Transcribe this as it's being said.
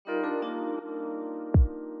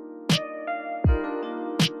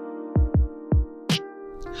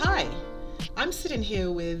Hi, I'm sitting here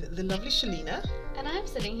with the lovely Shalina. And I'm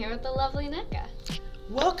sitting here with the lovely Nika.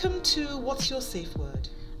 Welcome to What's Your Safe Word?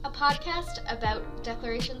 A podcast about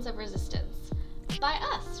declarations of resistance by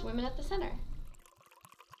us, Women at the Center.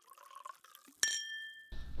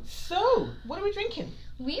 So, what are we drinking?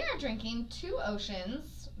 We are drinking Two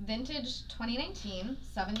Oceans Vintage 2019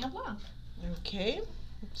 Sauvignon Blanc. Okay,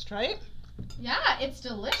 let's try it. Yeah, it's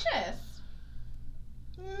delicious.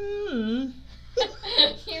 Mmm.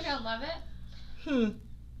 You don't love it?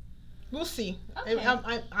 We'll see. Okay.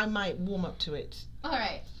 I might warm up to it. All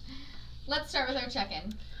right. Let's start with our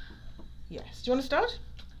check-in. Yes. Do you want to start?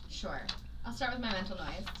 Sure. I'll start with my mental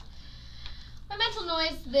noise. My mental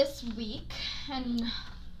noise this week, and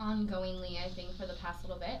ongoingly, I think, for the past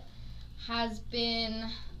little bit, has been,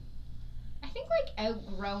 I think, like,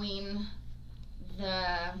 outgrowing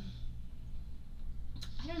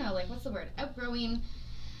what's the word? Outgrowing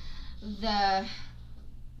the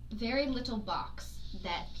very little box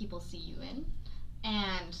that people see you in,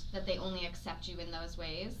 and that they only accept you in those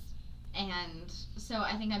ways. And so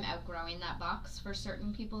I think I'm outgrowing that box for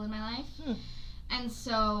certain people in my life. And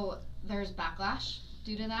so there's backlash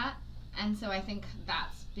due to that. And so I think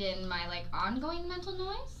that's been my ongoing mental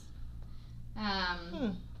noise.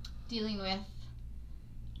 Dealing with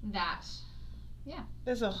that. Yeah.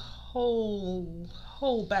 There's a whole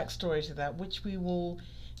backstory to that, which we will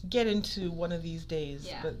get into one of these days.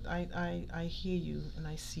 Yeah. But I hear you and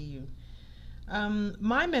I see you.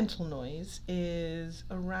 My mental noise is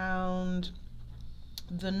around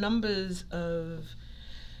the numbers of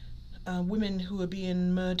women who are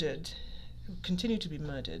being murdered, who continue to be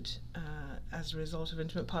murdered as a result of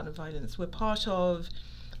intimate partner violence. We're part of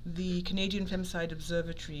the Canadian Femicide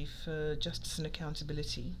Observatory for Justice and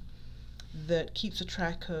Accountability that keeps a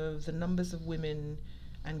track of the numbers of women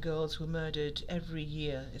and girls who are murdered every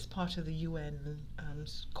year. It's part of the UN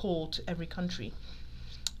call to every country.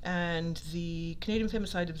 And the Canadian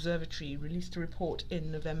Femicide Observatory released a report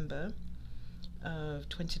in November of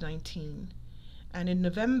 2019. And in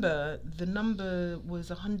November, the number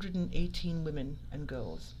was 118 women and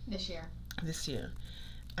girls. This year.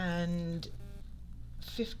 And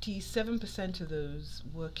 57% of those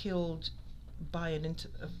were killed by a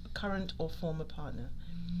current or former partner.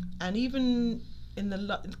 And even in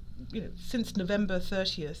since November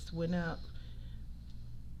 30th,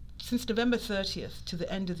 since November 30th to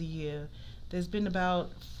the end of the year, there's been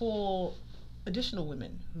about 4 additional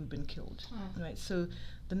women who've been killed. Right, so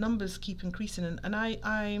the numbers keep increasing, and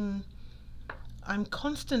I'm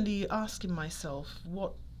constantly asking myself,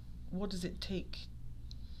 what does it take?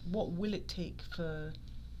 What will it take for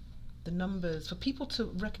the numbers, for people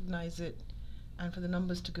to recognize it, and for the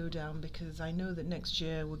numbers to go down? Because I know that next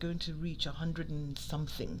year we're going to reach 100 and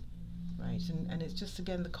something, right? And it's just,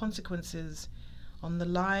 again, the consequences on the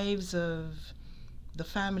lives of the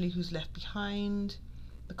family who's left behind,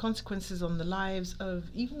 the consequences on the lives of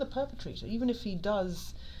even the perpetrator, even if he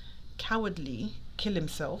does cowardly kill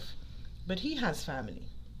himself, but he has family,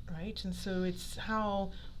 right? And so it's how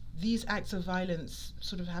these acts of violence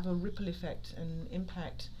sort of have a ripple effect and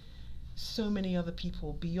impact so many other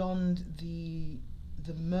people beyond the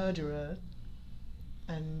murderer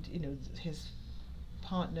and his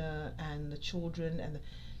partner and the children, and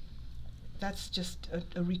that's just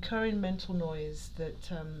a recurring mental noise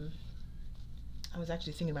that I was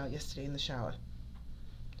actually thinking about yesterday in the shower.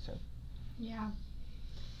 So yeah.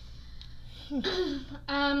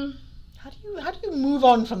 How do you move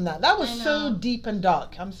on from that? That was I know. so deep and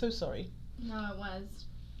dark. I'm so sorry. No, it was.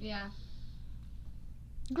 Yeah.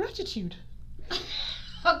 Gratitude.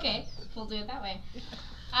 Okay, we'll do it that way.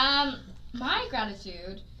 My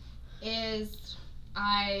gratitude is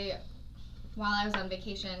while I was on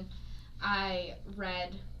vacation, I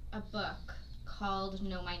read a book called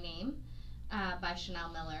Know My Name by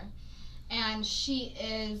Chanel Miller. And she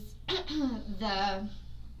is the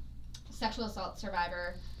sexual assault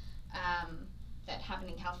survivor that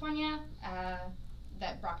happened in California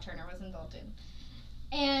that Brock Turner was involved in.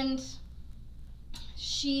 And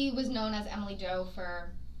she was known as Emily Doe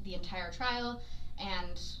for the entire trial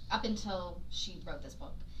and up until she wrote this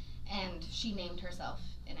book. And she named herself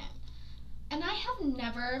in it. And I have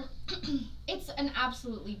never, it's an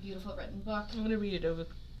absolutely beautiful written book. I'm going to read it over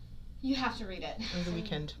You have to read it. the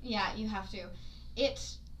weekend. Yeah, you have to.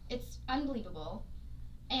 It's unbelievable.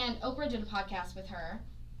 And Oprah did a podcast with her.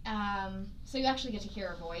 So you actually get to hear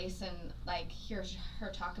her voice and hear her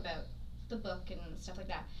talk about the book and stuff like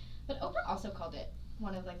that. But Oprah also called it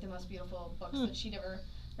one of the most beautiful books that she'd ever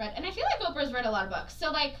read. And I feel like Oprah's read a lot of books.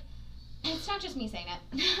 So it's not just me saying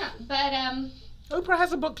it. But Oprah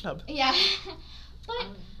has a book club. Yeah. But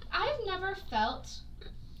I've never felt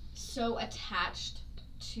so attached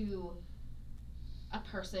to a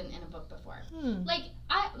person in a book before. Like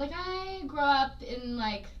I grew up in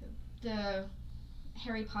like the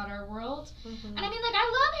Harry Potter world, and I mean, like,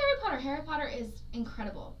 I love Harry Potter. Harry Potter is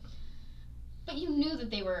incredible, but you knew that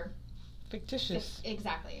they were fictitious.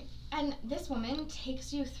 Exactly. And this woman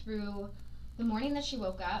takes you through the morning that she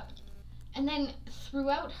woke up, and then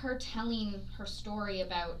throughout her telling her story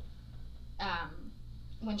about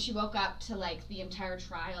when she woke up to like the entire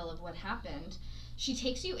trial of what happened, she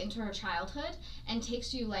takes you into her childhood and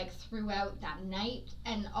takes you like throughout that night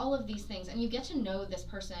and all of these things, and you get to know this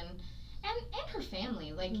person and her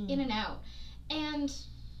family like in and out. And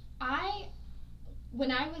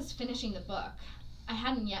when I was finishing the book, I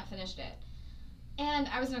hadn't yet finished it, and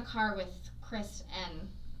I was in a car with Chris and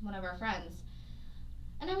one of our friends,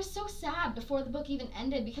 and I was so sad before the book even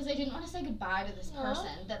ended because I didn't want to say goodbye to this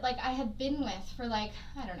person that like I had been with for like,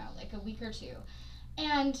 I don't know, like a week or two.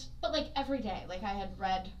 But like every day, like I had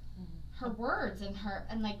read her words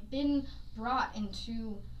and like been brought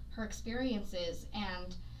into her experiences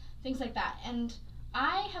and things like that. And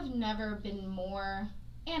I have never been more,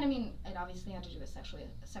 and I mean, it obviously had to do with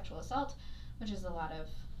sexual assault, which is a lot of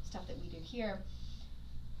stuff that we do here.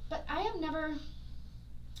 But I have never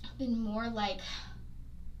been more like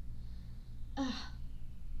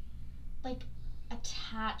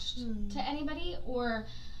attached to anybody, or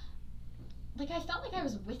like I felt like I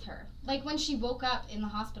was with her. Like when she woke up in the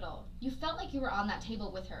hospital, you felt like you were on that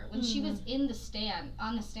table with her. When she was on the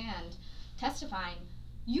stand testifying,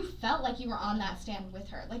 you felt like you were on that stand with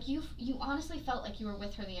her. Like you honestly felt like you were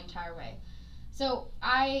with her the entire way. So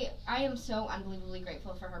I am so unbelievably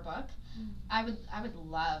grateful for her book. I would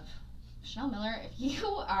love, Chanel Miller, if you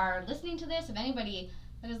are listening to this, if anybody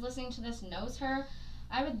that is listening to this knows her,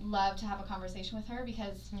 I would love to have a conversation with her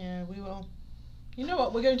because... Yeah, we will. You know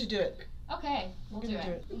what? We're going to do it. Okay, we'll do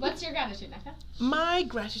it. What's your gratitude, Nneka? My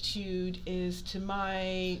gratitude is to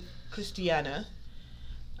my Christiana.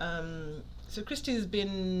 So Christy has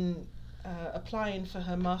been applying for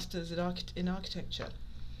her master's in architecture,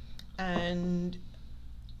 and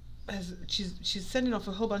she's sending off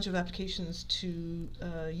a whole bunch of applications to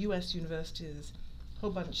US universities, a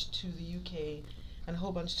whole bunch to the UK, and a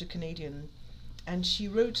whole bunch to Canadian. And she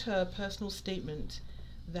wrote her personal statement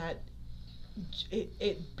that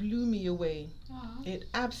it blew me away. Aww. It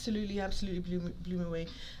absolutely blew me away.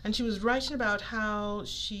 And she was writing about how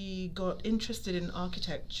she got interested in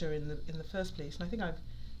architecture in the first place. And I think I've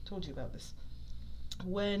told you about this.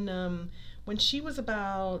 When she was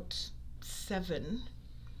about 7,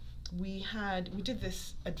 we did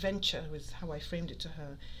this adventure, was how I framed it to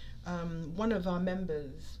her. One of our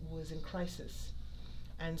members was in crisis,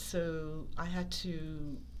 and so I had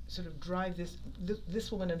to sort of drive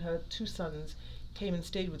this woman, and her 2 sons came and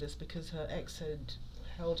stayed with us because her ex had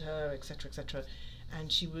held her, etc.,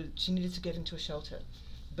 and she needed to get into a shelter.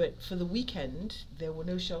 But for the weekend, there were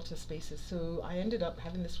no shelter spaces, so I ended up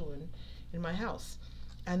having this woman in my house.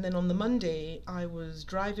 And then on the Monday, I was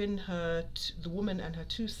driving the woman and her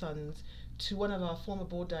 2 sons, to one of our former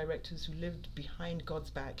board directors who lived behind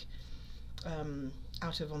God's Back,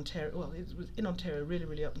 out of Ontario. Well, it was in Ontario, really,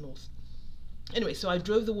 really up north. Anyway, so I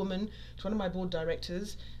drove the woman to one of my board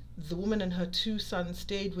directors. The woman and her 2 sons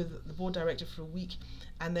stayed with the board director for a week,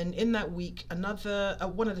 and then in that week, another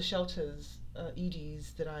one of the shelters,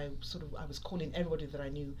 EDs, that I was calling everybody that I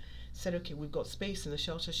knew, said, okay, we've got space in the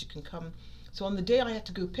shelter, she can come. So on the day I had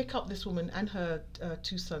to go pick up this woman and her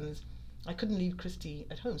 2 sons, I couldn't leave Christy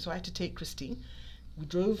at home, so I had to take Christy. We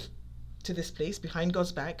drove to this place behind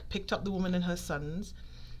God's Back, picked up the woman and her sons,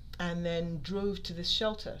 and then drove to this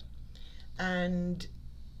shelter. And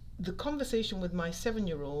the conversation with my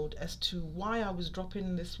 7-year-old as to why I was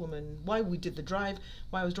dropping this woman, why we did the drive,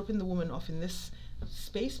 why I was dropping the woman off in this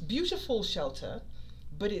space, beautiful shelter,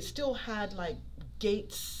 but it still had like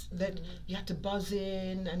gates that you had to buzz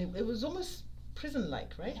in, and it was almost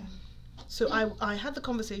prison-like, right? Yeah. So I had the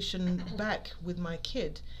conversation back with my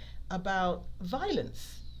kid about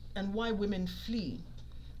violence and why women flee,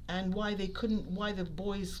 and why the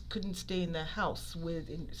boys couldn't stay in their house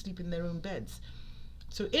sleep in their own beds.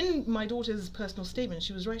 So in my daughter's personal statement,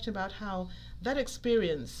 she was writing about how that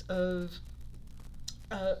experience of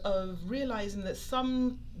realizing that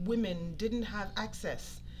some women didn't have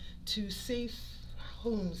access to safe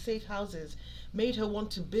homes, safe houses, made her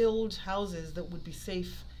want to build houses that would be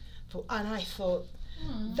safe for. And I thought,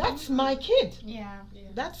 that's my kid. Yeah.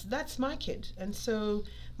 That's my kid. And so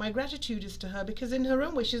my gratitude is to her, because in her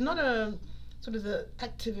own way, she's not a sort of the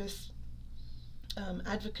activist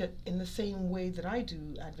advocate in the same way that I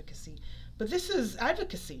do advocacy, but this is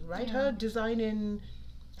advocacy, right? Yeah. Her designing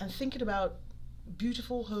and thinking about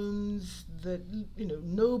beautiful homes that, you know,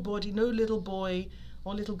 nobody, no little boy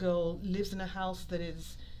or little girl lives in a house that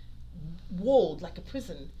is walled like a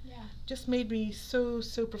prison. Yeah. Just made me so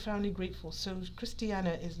profoundly grateful. So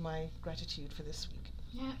Christiana is my gratitude for this week.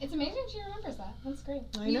 Yeah, it's amazing she remembers that. That's great.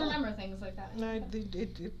 I You know. remember things like that.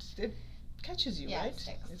 It catches you, Yeah, right? it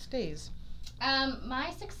sticks. It stays.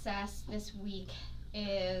 My success this week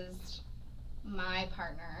is my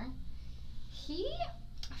partner. He,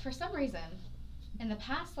 for some reason, in the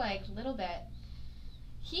past little bit,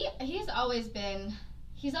 he's always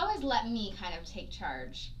let me kind of take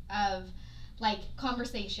charge of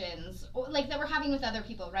conversations that we're having with other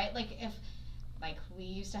people, right? If we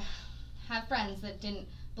used to have friends that didn't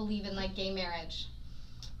believe in gay marriage,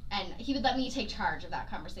 and he would let me take charge of that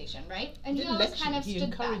conversation, right? And He he didn't always let you, kind of he stood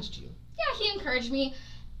encouraged back. you. Yeah, he encouraged me.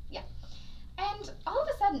 Yeah. And all of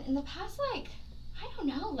a sudden, in the past, I don't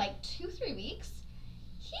know, 2-3 weeks,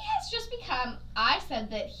 he has just become, I said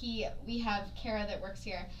that we have Kara that works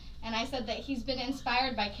here, and I said that he's been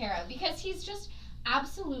inspired by Kara because he's just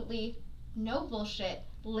absolutely no bullshit,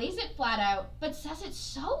 lays it flat out, but says it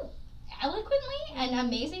so eloquently and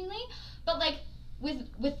amazingly, but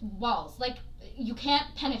with walls. You can't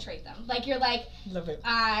penetrate them. You're Love it.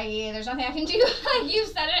 there's nothing I can do. You've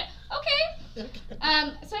said it. Okay.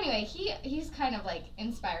 So anyway, he's kind of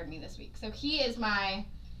inspired me this week. So he is my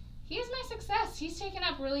success. He's taken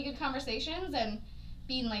up really good conversations and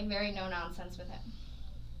being very no nonsense with him.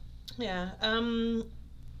 Yeah,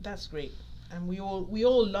 that's great. And we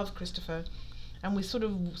all love Christopher, and we've sort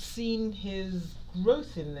of seen his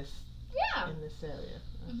growth in this area.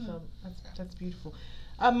 Mm-hmm. So that's beautiful.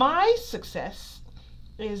 My success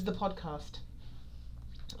is the podcast.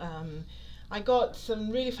 I got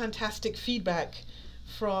some really fantastic feedback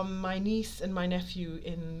from my niece and my nephew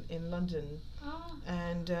in London,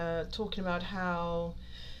 and talking about how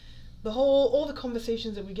all the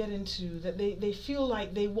conversations that we get into, that they feel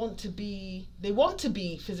like they want to be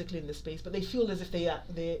physically in the space, but they feel as if they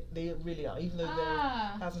really are, even though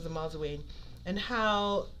they're thousands of miles away, and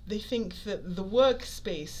how they think that the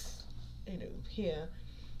workspace, here,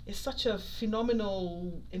 is such a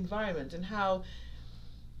phenomenal environment, and how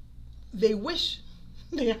they wish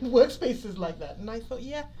they had workspaces like that. And I thought,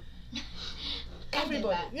 yeah,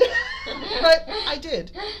 everybody. I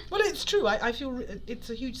did. Well, it's true. I feel it's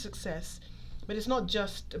a huge success, but it's not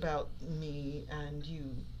just about me and you.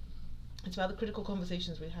 It's about the critical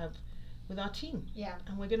conversations we have with our team. Yeah.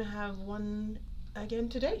 And we're going to have one again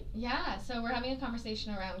today. Yeah, so we're having a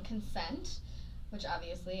conversation around consent, which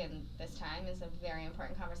obviously in this time is a very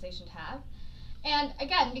important conversation to have. And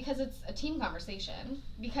again, because it's a team conversation,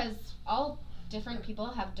 because all different people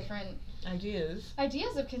have different ideas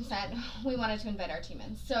of consent, we wanted to invite our team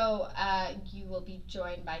in. So you will be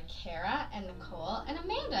joined by Kara and Nicole and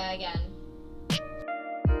Amanda again.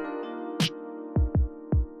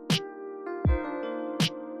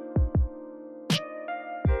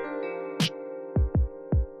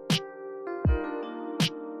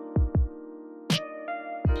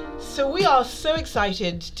 So we are so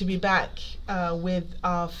excited to be back with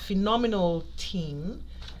our phenomenal team.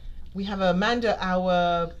 We have Amanda,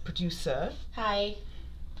 our producer. Hi.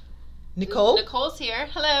 Nicole. Nicole's here.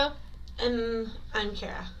 Hello. And I'm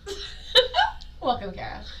Kara. Welcome,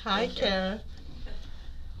 Kara. Hi, Kara.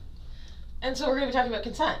 And so we're going to be talking about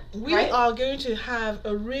consent. We are going to have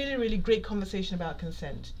a really, really great conversation about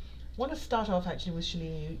consent. I want to start off actually with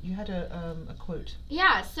Shalini. You had a quote.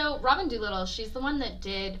 Yeah, so Robin Doolittle, she's the one that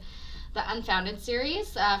did the Unfounded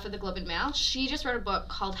series for the Globe and Mail. She just wrote a book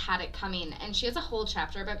called Had It Coming, and she has a whole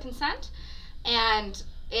chapter about consent, and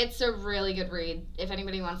it's a really good read if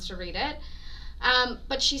anybody wants to read it.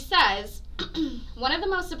 But she says, one of the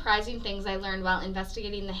most surprising things I learned while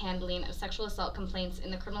investigating the handling of sexual assault complaints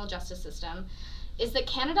in the criminal justice system is that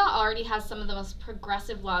Canada already has some of the most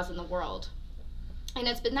progressive laws in the world. And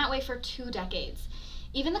it's been that way for 2 decades.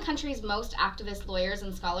 Even the country's most activist lawyers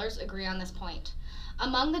and scholars agree on this point.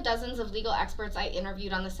 Among the dozens of legal experts I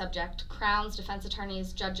interviewed on the subject, crowns, defense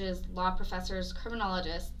attorneys, judges, law professors,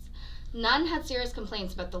 criminologists, none had serious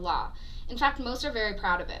complaints about the law. In fact, most are very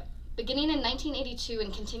proud of it. Beginning in 1982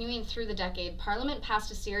 and continuing through the decade, Parliament passed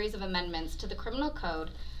a series of amendments to the criminal code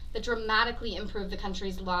that dramatically improved the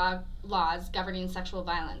country's laws governing sexual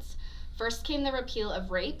violence. First came the repeal of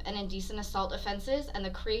rape and indecent assault offenses and the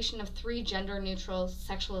creation of 3 gender-neutral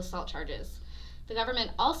sexual assault charges. The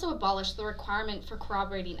government also abolished the requirement for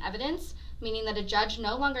corroborating evidence, meaning that a judge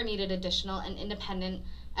no longer needed additional and independent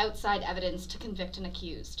outside evidence to convict an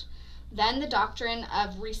accused. Then the doctrine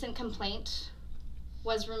of recent complaint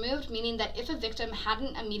was removed, meaning that if a victim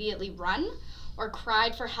hadn't immediately run or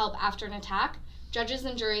cried for help after an attack, Judges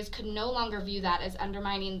and juries could no longer view that as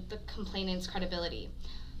undermining the complainant's credibility.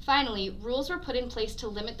 Finally, rules were put in place to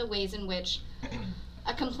limit the ways in which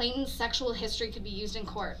a complainant's sexual history could be used in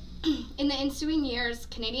court. In the ensuing years,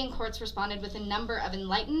 Canadian courts responded with a number of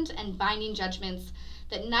enlightened and binding judgments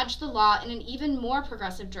that nudged the law in an even more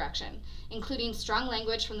progressive direction, including strong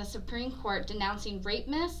language from the Supreme Court denouncing rape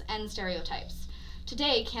myths and stereotypes.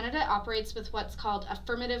 Today, Canada operates with what's called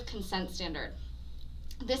affirmative consent standard.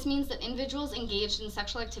 This means that individuals engaged in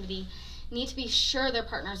sexual activity need to be sure their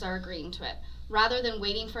partners are agreeing to it. Rather than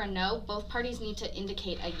waiting for a no, both parties need to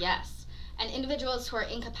indicate a yes. And individuals who are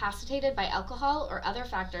incapacitated by alcohol or other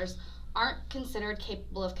factors aren't considered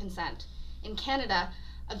capable of consent. In Canada,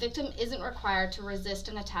 a victim isn't required to resist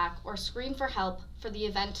an attack or scream for help for the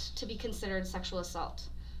event to be considered sexual assault.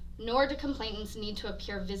 Nor do complainants need to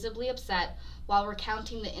appear visibly upset while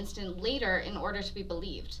recounting the incident later in order to be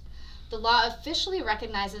believed. The law officially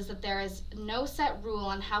recognizes that there is no set rule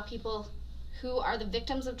on how people who are the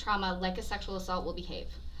victims of trauma like a sexual assault will behave.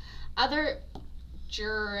 Other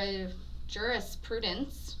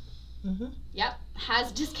jurisprudence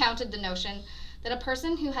has discounted the notion that a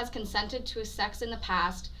person who has consented to sex in the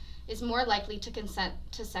past is more likely to consent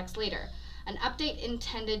to sex later, an update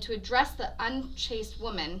intended to address the unchaste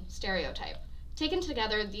woman stereotype. Taken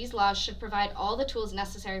together, these laws should provide all the tools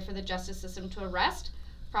necessary for the justice system to arrest,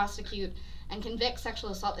 prosecute, and convict sexual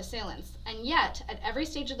assault assailants. And yet, at every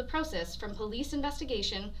stage of the process, from police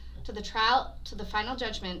investigation to the trial to the final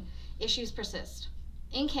judgment, issues persist.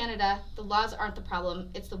 In Canada, the laws aren't the problem,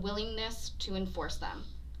 it's the willingness to enforce them.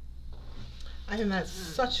 I think that's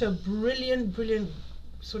such a brilliant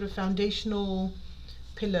sort of foundational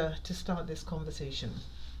pillar to start this conversation.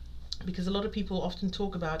 Because a lot of people often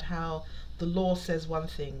talk about how the law says one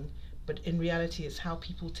thing, but in reality it's how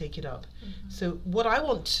people take it up. So what I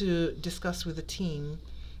want to discuss with the team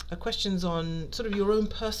are questions on sort of your own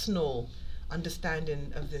personal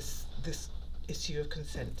understanding of this issue of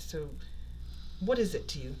consent. So what is it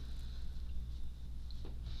to you?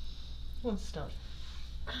 Who wants to start?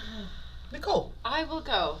 Nicole. I will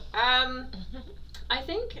go. I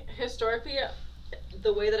think historically,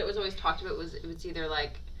 the way that it was always talked about was it was either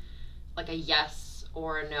like a yes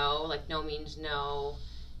or a no. Like no means no,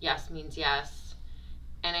 yes means yes,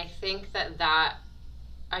 and I think that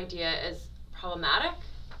idea is problematic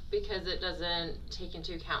because it doesn't take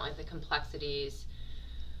into account like the complexities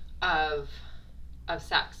of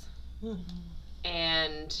sex.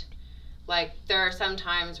 And like there are some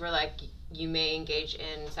times where like you may engage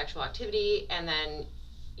in sexual activity and then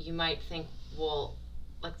you might think, well,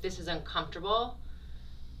 like this is uncomfortable.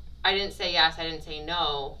 I didn't say yes, I didn't say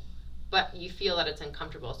no, but you feel that it's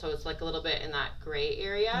uncomfortable. So it's like a little bit in that gray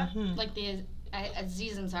area. Like the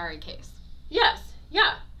Aziz Ansari case. Yes,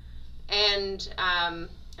 yeah. And I'm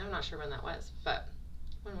not sure when that was, but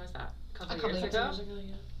when was that? A couple years ago,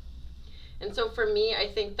 yeah. And so for me, I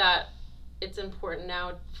think that it's important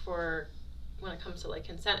now for when it comes to like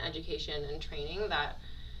consent education and training that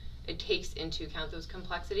it takes into account those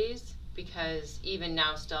complexities, because even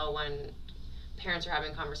now still when parents are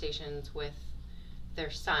having conversations with their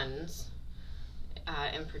sons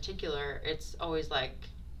in particular, it's always like,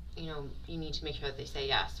 you know, you need to make sure that they say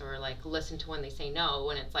yes or like listen to when they say no,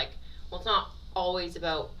 when it's like, well, it's not always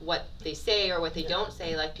about what they say or what they don't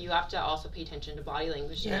say. Like you have to also pay attention to body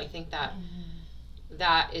language, and I think that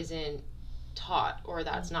that isn't taught or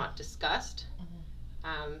that's not discussed.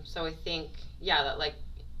 So I think that like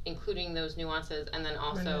including those nuances, and then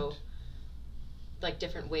also like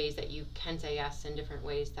different ways that you can say yes and different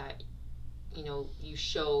ways that, you know, you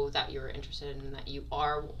show that you're interested in and that you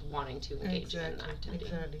are wanting to engage in that activity.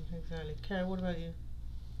 Exactly. Kara, what about you?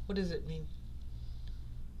 What does it mean?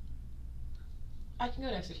 I can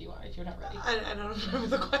go next if you want, if you're not ready. I don't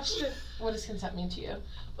remember the question. What does consent mean to you?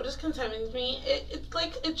 What does consent mean to me? It's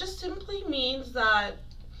like, it just simply means that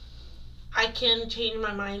I can change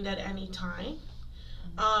my mind at any time.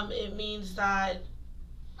 It means that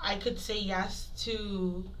I could say yes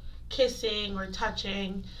to kissing or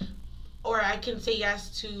touching, or I can say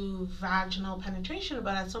yes to vaginal penetration,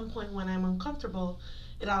 but at some point when I'm uncomfortable,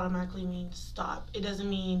 it automatically means stop. It doesn't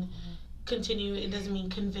mean continue. It doesn't mean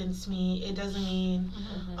convince me. It doesn't mean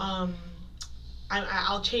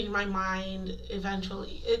I'll change my mind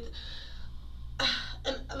eventually.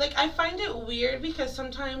 And like I find it weird because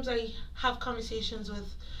sometimes I have conversations with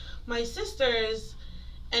my sisters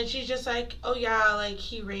and she's just like, oh yeah, like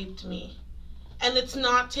he raped me, and it's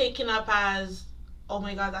not taken up as, oh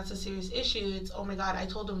my god, that's a serious issue. It's, oh my god, I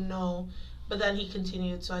told him no, but then he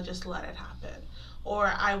continued, so I just let it happen.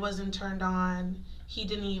 Or I wasn't turned on, he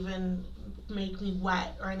didn't even make me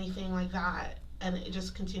wet or anything like that. and it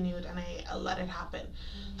just continued, and I let it happen.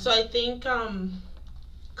 So I think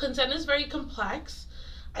consent is very complex.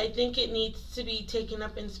 I think it needs to be taken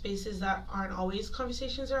up in spaces that aren't always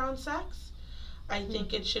conversations around sex. I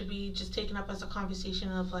think it should be just taken up as a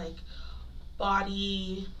conversation of like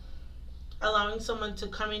body, allowing someone to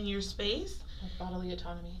come in your space. Like bodily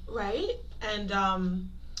autonomy. Right? And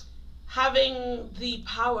having the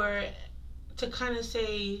power to kind of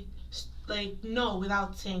say like no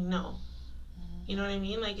without saying no. You know what I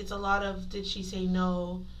mean? Like it's a lot of, did she say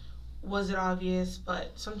no? Was it obvious?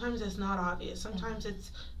 But sometimes it's not obvious. Sometimes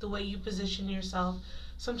it's the way you position yourself.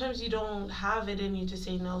 Sometimes you don't have it in you to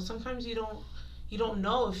say no. Sometimes you don't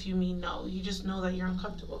know if you mean no. You just know that you're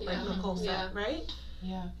uncomfortable. Like Nicole said, right?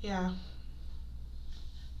 Yeah. Yeah.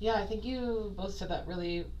 Yeah, I think you both said that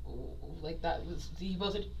really, like that was, you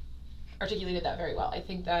both articulated that very well. I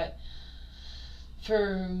think that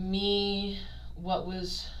for me, what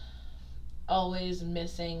was always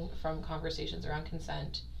missing from conversations around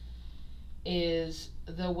consent is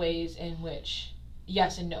the ways in which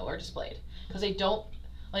yes and no are displayed. Because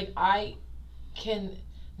I can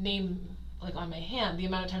name, like on my hand, the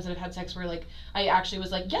amount of times that I've had sex where like I actually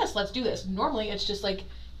was like, yes, let's do this. Normally it's just like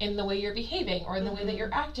in the way you're behaving, or in the way that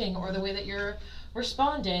you're acting, or the way that you're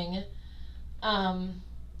responding. But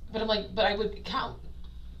I'm like, but I would count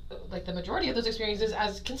like the majority of those experiences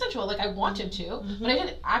as consensual. Like I wanted to, but I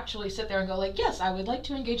didn't actually sit there and go like, yes, I would like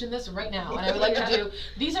to engage in this right now, and I would like to do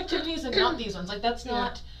these activities and not these ones. Like that's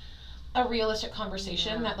not a realistic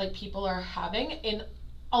conversation that like people are having in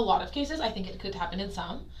a lot of cases. I think it could happen in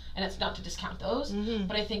some, and it's not to discount those,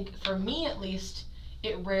 but I think for me at least,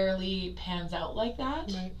 it rarely pans out like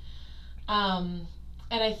that. Right.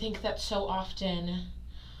 And I think that so often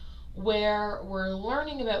where we're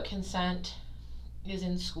learning about consent is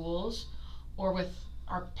in schools or with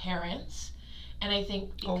our parents, and I think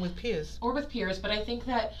or with peers, but I think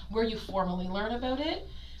that where you formally learn about it,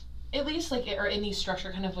 at least like or in these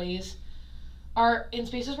structured kind of ways, are in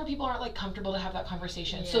spaces where people aren't like comfortable to have that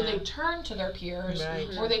conversation. So they turn to their peers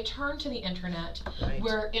or they turn to the internet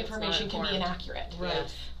where information can be inaccurate.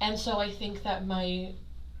 Right. And so I think that my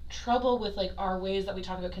trouble with like our ways that we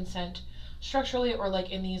talk about consent structurally, or like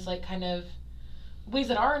in these like kind of ways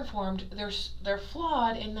that are informed, they're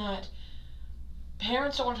flawed in that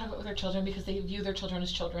parents don't want to talk about it with their children because they view their children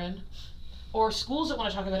as children, or schools don't want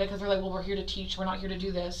to talk about it because they're like, well, we're here to teach, we're not here to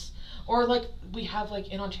do this. Or like we have like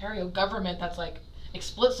in Ontario government that's like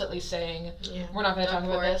explicitly saying we're not going to talk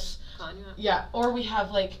about this. Yeah. Or we have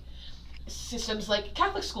like systems like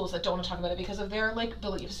Catholic schools that don't want to talk about it because of their like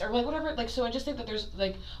beliefs or like whatever. Like so I just think that there's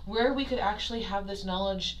like where we could actually have this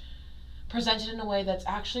knowledge presented in a way that's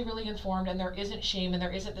actually really informed, and there isn't shame, and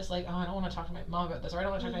there isn't this like, oh, I don't want to talk to my mom about this, or I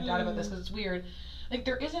don't want to talk to my dad about this because it's weird. Like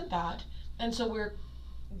there isn't that. And so we're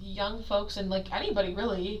young folks, and like anybody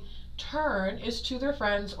really, turn is to their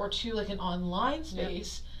friends or to like an online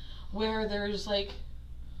space where there's like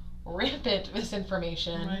rampant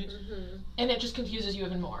misinformation, and it just confuses you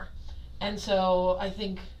even more. And so I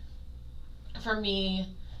think for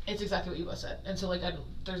me it's exactly what you both said. And so like I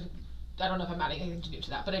don't know if I'm adding anything to new to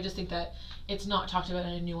that, but I just think that it's not talked about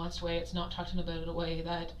in a nuanced way. It's not talked about in a way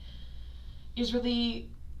that is really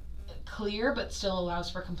clear but still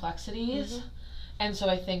allows for complexities. And so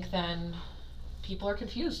I think then people are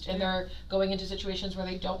confused and they're going into situations where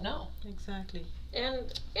they don't know. Exactly.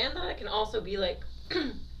 And that it can also be like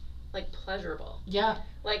like pleasurable. Yeah.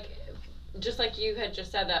 Like just like you had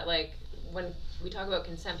just said that like when we talk about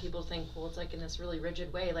consent, people think, well, it's like in this really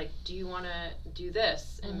rigid way, like, do you want to do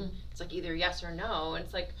this? And it's like either yes or no. And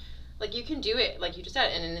it's like you can do it, like you just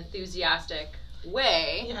said, in an enthusiastic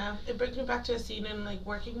way. Yeah, it brings me back to a scene in like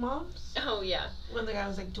Working Moms. Oh yeah. When the guy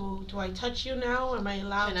was like, do I touch you now? Am I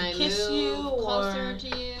allowed to kiss move you? Closer to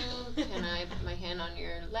you? Can I put my hand on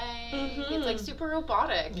your leg? It's like super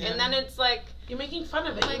robotic. And then it's like you're making fun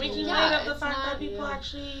of it. Like, you're making light of the fact that people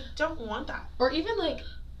actually don't want that. Or even like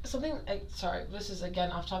something, sorry, this is again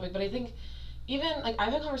off topic, but I think even like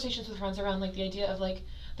I've had conversations with friends around like the idea of like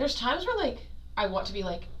there's times where like I want to be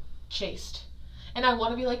like chased and I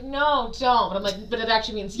want to be like, no, don't, but I'm like, but it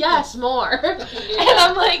actually means yes, more. And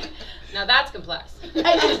I'm like, now that's complex. But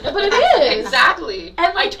it is. Exactly.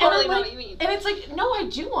 And like, I totally know like, what you mean. And it's like, no, I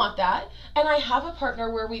do want that. And I have a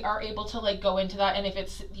partner where we are able to like go into that, and if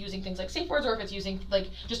it's using things like safe words or if it's using like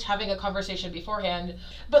just having a conversation beforehand.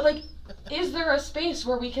 But like, is there a space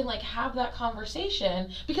where we can like have that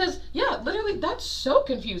conversation? Because literally that's so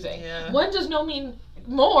confusing. Yeah. When does no mean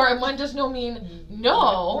more and when does no mean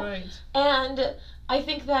no? Right. And I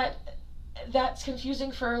think that that's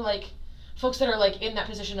confusing for like folks that are like in that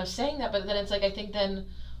position of saying that, but then it's like I think then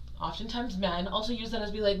oftentimes men also use that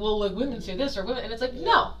as be like, well, like women say this or women, and it's like,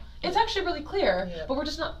 no, it's actually really clear, but we're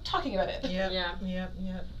just not talking about it. Yeah.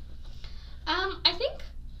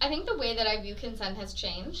 I think the way that I view consent has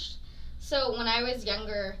changed. So when I was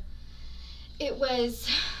younger, it was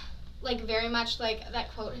like very much like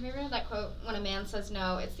that quote. Have you ever heard that quote? When a man says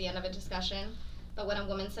no, it's the end of a discussion. But when a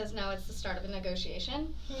woman says no, it's the start of a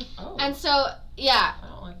negotiation. Oh. And so, yeah. I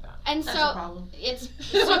don't like that. And That's so a problem. it's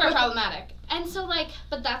super problematic. And so like,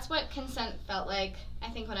 but that's what consent felt like, I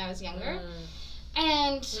think, when I was younger.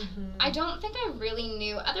 And I don't think I really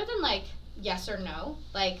knew, other than like yes or no,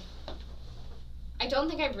 like I don't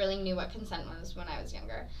think I really knew what consent was when I was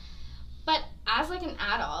younger. But as like an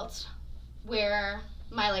adult, where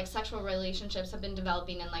my like sexual relationships have been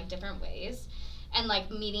developing in like different ways, and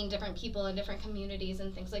like meeting different people in different communities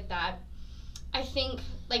and things like that, I think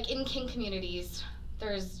like in kink communities,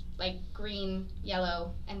 there's like green,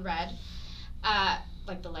 yellow, and red,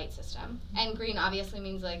 like the light system. And green obviously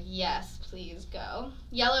means like, yes, please go.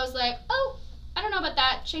 Yellow's like, oh, I don't know about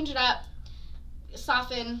that, change it up,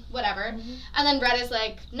 soften, whatever. And then red is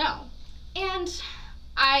like, no. And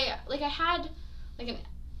I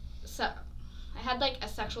had a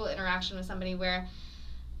sexual interaction with somebody where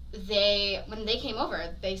when they came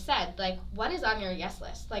over, they said, like, what is on your yes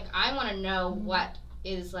list? Like, I want to know what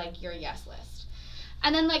is, like, your yes list.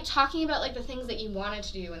 And then, like, talking about, like, the things that you wanted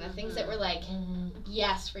to do and the things that were, like,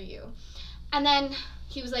 yes for you. And then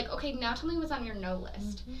he was like, okay, now tell me what's on your no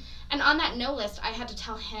list. And on that no list, I had to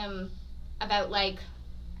tell him about, like,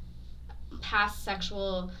 past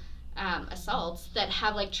sexual assaults that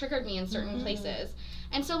have, like, triggered me in certain places.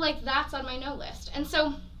 And so, like, that's on my no list. And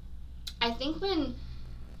so I think when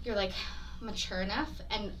you're like mature enough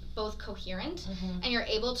and both coherent and you're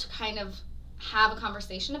able to kind of have a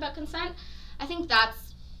conversation about consent, I think that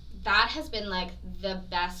has been like the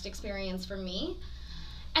best experience for me.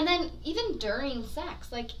 And then even during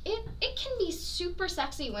sex, like it can be super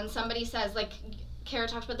sexy when somebody says, like Kara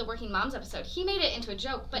talked about the Working Moms episode, he made it into a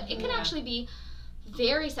joke, but it can actually be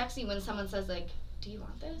very sexy when someone says, like, do you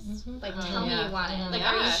want this? Like, tell me you want it. Like,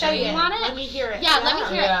 are you sure you want it? Let me hear it. Yeah, let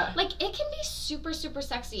me hear it. Like, it can be super, super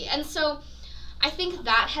sexy. And so I think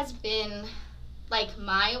that has been, like,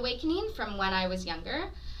 my awakening from when I was younger.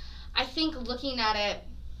 I think looking at it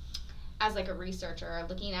as, like, a researcher or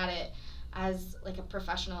looking at it as, like, a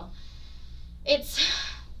professional, it's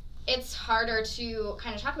harder to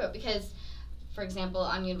kind of talk about because, for example,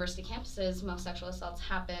 on university campuses, most sexual assaults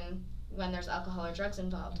happen when there's alcohol or drugs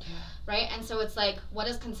involved, right? And so it's like, what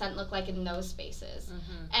does consent look like in those spaces?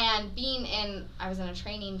 And I was in a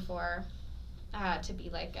training for, to be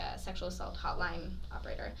like a sexual assault hotline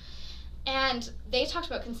operator. And they talked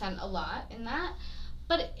about consent a lot in that,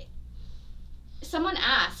 but someone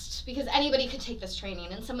asked, because anybody could take this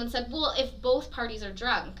training, and someone said, well, if both parties are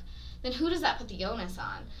drunk, then who does that put the onus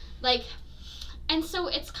on? Like, and so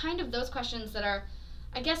it's kind of those questions that are,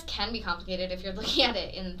 I guess, can be complicated if you're looking at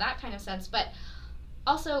it in that kind of sense, but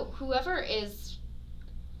also whoever is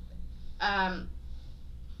the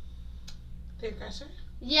aggressor?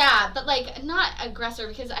 Yeah, but like not aggressor,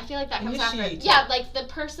 because I feel like that comes after. Yeah, like the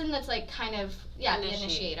person that's like kind of the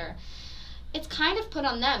initiator. It's kind of put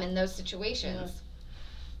on them in those situations.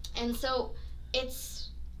 And so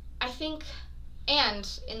I think,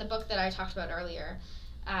 and in the book that I talked about earlier,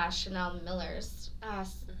 Chanel Miller's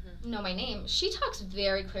Know My Name, she talks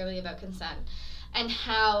very clearly about consent and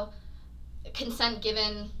how consent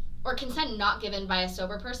given or consent not given by a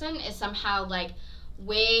sober person is somehow like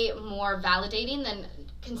way more validating than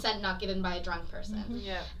consent not given by a drunk person.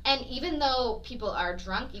 And even though people are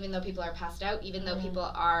drunk, even though people are passed out, even though people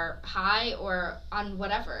are high or on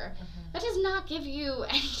whatever, that does not give you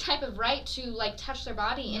any type of right to like touch their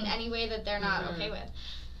body in any way that they're not okay with.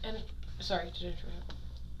 And sorry to interrupt.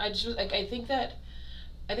 I think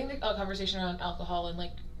the conversation around alcohol and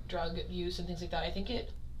like drug use and things like that,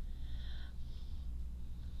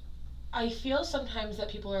 I feel sometimes that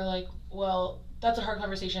people are like, well, that's a hard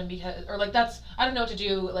conversation because, or like that's, I don't know what to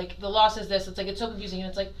do, like the law says this, it's like, it's so confusing, and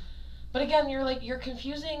it's like, but again, you're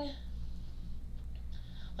confusing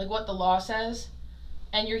like what the law says,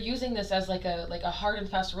 and you're using this as like a hard and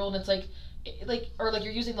fast rule, and it's like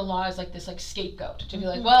you're using the law as like this like scapegoat to be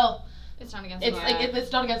like, well, it's not against the law.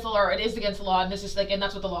 It's not against the law, or it is against the law, and this is like, and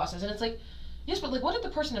that's what the law says. And it's like, yes, but like, what did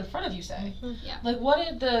the person in front of you say? Like, what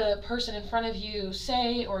did the person in front of you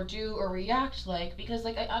say or do or react like? Because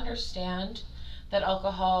like, I understand that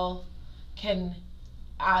alcohol can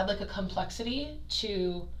add like a complexity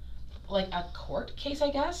to like a court case,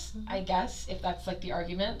 I guess, if that's like the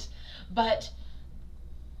argument. But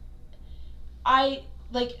I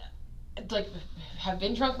like, like have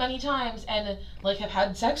been drunk many times and like have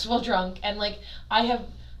had sex while drunk, and like I have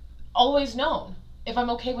always known if I'm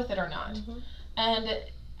okay with it or not. And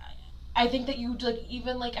I think that you like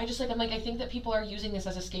even like I think that people are using this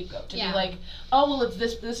as a scapegoat to be like, oh well, it's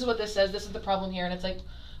this is what this says, this is the problem here, and it's like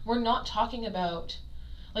we're not talking about,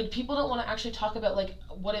 like, people don't want to actually talk about like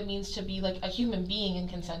what it means to be like a human being in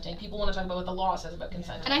consenting. People want to talk about what the law says about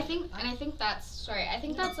consent. And I think that's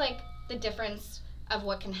like the difference of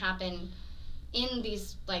what can happen in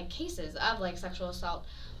these like cases of like sexual assault,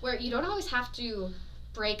 where you don't always have to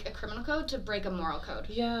break a criminal code to break a moral code.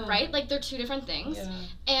 Yeah. Right? Like they're two different things. Yeah.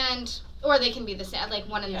 And or they can be the same, like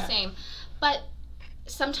one and the same. But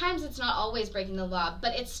sometimes it's not always breaking the law,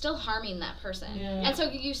 but it's still harming that person. Yeah. And so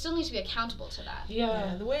you still need to be accountable to that.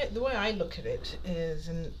 Yeah. The way I look at it is,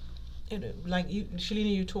 and you know, like you,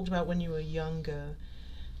 Shalina, you talked about when you were younger.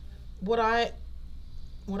 What I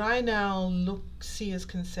now see as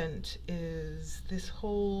consent is this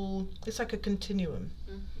whole. It's like a continuum.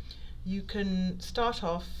 You can start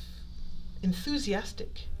off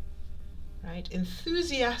enthusiastic, right?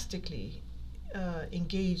 Enthusiastically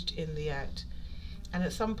engaged in the act, and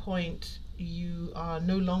at some point you are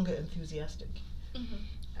no longer enthusiastic.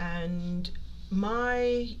 And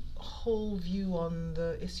my whole view on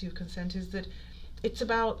the issue of consent is that it's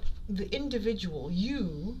about the individual,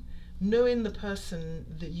 you knowing the person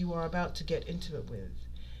that you are about to get intimate with.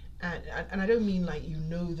 And I don't mean like you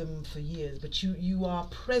know them for years, but you are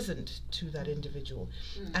present to that individual,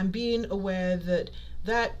 and being aware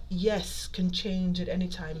that yes can change at any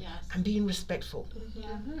time, and being respectful.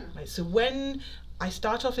 Right. So when I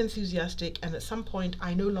start off enthusiastic and at some point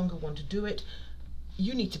I no longer want to do it,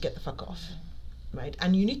 you need to get the fuck off. Right,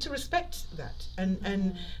 and you need to respect that,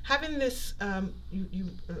 and having this.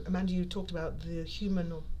 You Amanda, you talked about the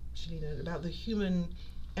human, or Shalina, about the human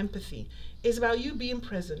empathy. Is about you being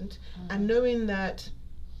present and knowing that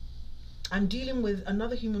I'm dealing with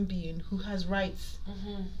another human being who has rights,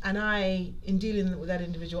 and I, in dealing with that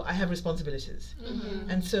individual, I have responsibilities.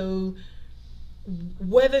 And so,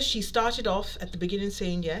 whether she started off at the beginning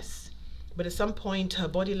saying yes, but at some point her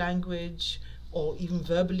body language or even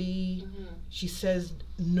verbally she says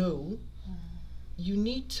no, you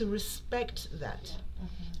need to respect that.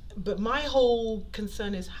 But my whole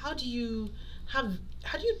concern is how do you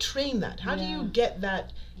train that? How do you get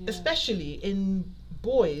that, especially in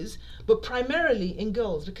boys, but primarily in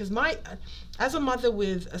girls? Because as a mother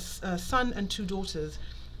with a son and 2 daughters,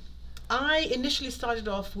 I initially started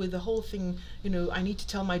off with the whole thing, you know, I need to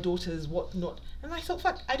tell my daughters what not. And I thought,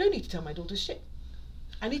 fuck, I don't need to tell my daughters shit.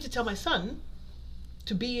 I need to tell my son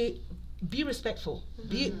to be respectful,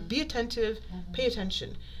 be attentive, pay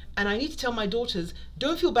attention. And I need to tell my daughters,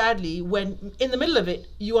 don't feel badly when in the middle of it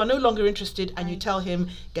you are no longer interested and you tell him,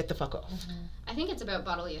 get the fuck off. I think it's about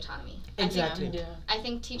bodily autonomy. Exactly. I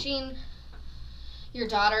think teaching your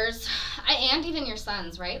daughters, and even your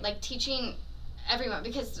sons, right? Like teaching everyone,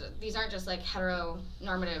 because these aren't just like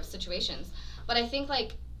heteronormative situations, but I think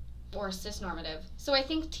like, or cisnormative. So I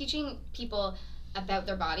think teaching people about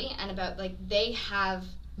their body and about like they have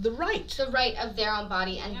the right of their own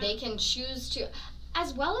body, and they can choose to,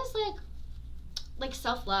 as well as like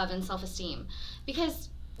self-love and self-esteem. Because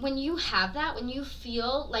when you have that, when you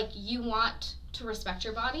feel like you want to respect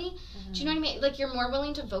your body, do you know what I mean? Like you're more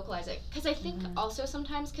willing to vocalize it. Because I think also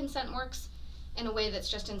sometimes consent works in a way that's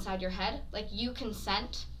just inside your head. Like you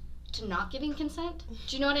consent to not giving consent.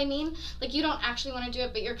 Do you know what I mean? Like you don't actually want to do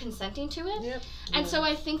it, but you're consenting to it. And so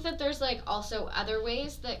I think that there's like also other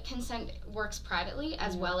ways that consent works privately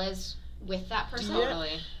as well as with that person.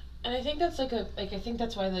 Totally. And I think that's I think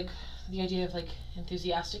that's why like the idea of like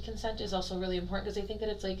enthusiastic consent is also really important, because I think that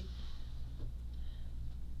it's like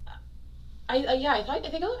I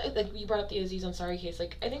think like you brought up the Aziz Ansari case.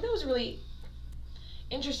 Like I think that was a really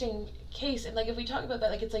interesting case, and like if we talk about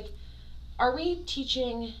that, like it's like, are we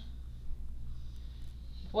teaching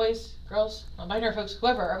boys, girls, non-binary folks,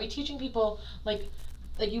 whoever, are we teaching people like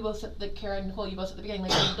you both said, like Kara and Nicole, you both said at the beginning,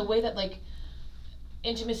 like the way that like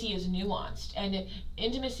intimacy is nuanced, and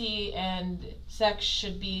intimacy and sex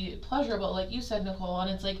should be pleasurable, like you said, Nicole, and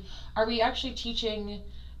it's like, are we actually teaching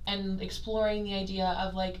and exploring the idea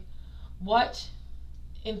of like what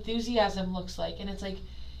enthusiasm looks like? And it's like,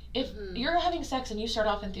 if you're having sex and you start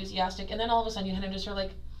off enthusiastic and then all of a sudden you kind of just are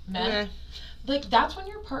like meh, like that's when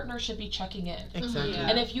your partner should be checking in. Exactly.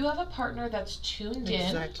 And if you have a partner that's tuned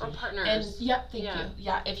in, or partners, and thank you,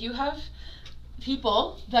 if you have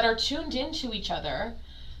people that are tuned into each other,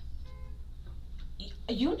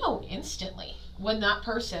 you know instantly when that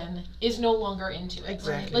person is no longer into it.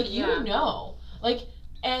 Exactly. Like you know, like,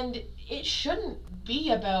 and it shouldn't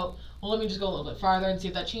be about, well, let me just go a little bit farther and see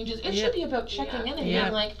if that changes. It should be about checking in and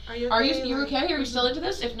being like, are you okay? Are you still into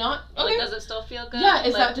this? If not, okay. Like, does it still feel good? Yeah,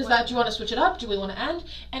 do you want to switch it up? Do we want to end?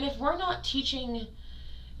 And if we're not teaching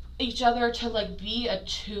each other to like be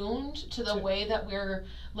attuned to the way that we're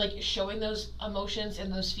like showing those emotions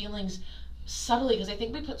and those feelings subtly, because I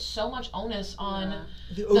think we put so much onus on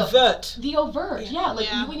the overt.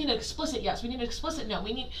 We need an explicit yes, we need an explicit no,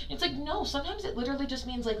 it's like, no, sometimes it literally just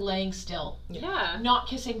means like laying still, not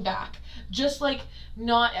kissing back, just like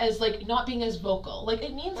not being as vocal, like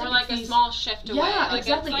it means or like a small shift away.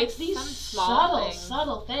 Exactly. It's these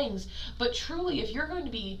subtle things, but truly, if you're going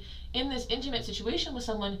to be in this intimate situation with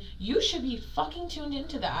someone, you should be fucking tuned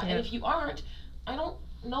into that, and if you aren't, I don't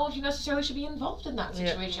know if you necessarily should be involved in that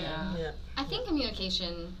situation. I think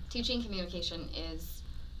teaching communication is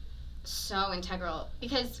so integral,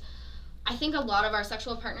 because I think a lot of our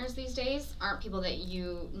sexual partners these days aren't people that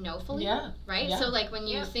you know fully, right? So like when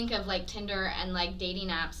you think of like Tinder and like dating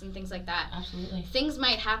apps and things like that, absolutely, things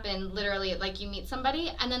might happen literally like you meet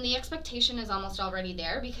somebody and then the expectation is almost already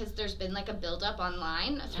there because there's been like a build-up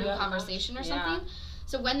online through conversation or something.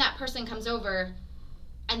 So when that person comes over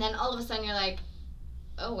and then all of a sudden you're like,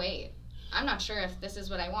 oh wait, I'm not sure if this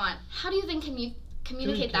is what I want. How do you then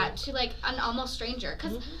communicate that to like an almost stranger?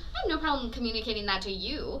 Because I have no problem communicating that to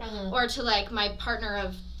you or to like my partner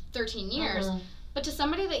of 13 years, but to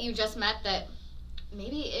somebody that you just met that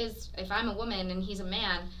maybe is, if I'm a woman and he's a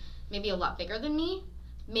man, maybe a lot bigger than me,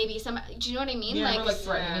 maybe do you know what I mean? Yeah, like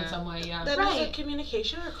threatening in some way, That is a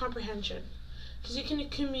communication or comprehension. Because you can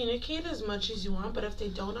communicate as much as you want, but if they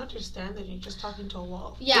don't understand, then you're just talking to a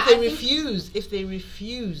wall. Yeah, if they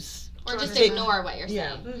refuse, or just ignore what you're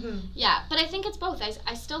saying. Mm-hmm. Yeah, but I think it's both.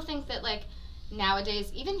 I still think that like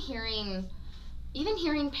nowadays, even hearing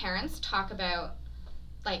parents talk about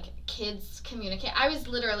like kids communicate. I was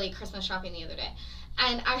literally Christmas shopping the other day,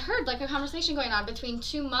 and I heard like a conversation going on between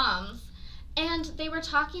two moms, and they were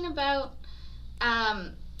talking about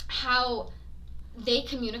how they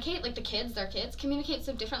communicate, like their kids communicate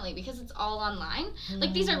so differently because it's all online.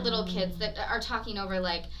 Like these are little kids that are talking over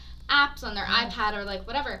like apps on their iPad or like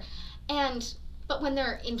whatever. But when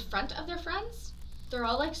they're in front of their friends, they're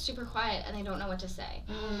all like super quiet and they don't know what to say.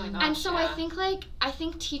 Oh my gosh. And so I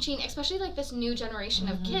think teaching, especially like this new generation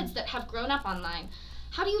of kids that have grown up online,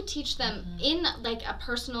 how do you teach them in like a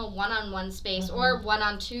personal one-on-one space or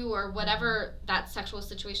one-on-two or whatever that sexual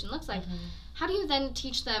situation looks like? How do you then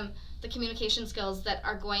teach them the communication skills that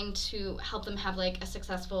are going to help them have like a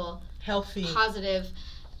successful, healthy, positive,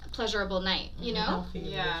 pleasurable night, you know?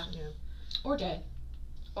 Or day.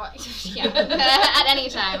 Or, at any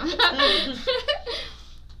time.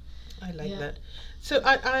 I like that. So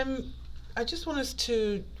I just want us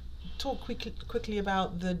to talk quickly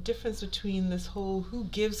about the difference between this whole who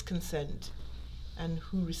gives consent and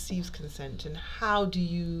who receives consent, and how do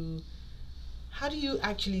you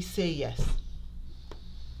actually say yes?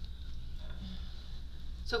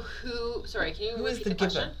 So can you who is repeat the giver?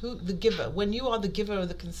 question? Who the giver? When you are the giver of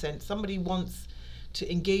the consent, somebody wants to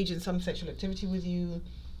engage in some sexual activity with you.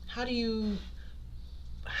 How do you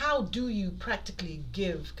practically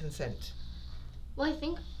give consent? Well, I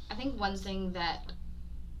think one thing that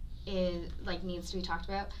is like needs to be talked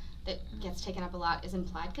about that gets taken up a lot is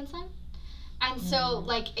implied consent. And so,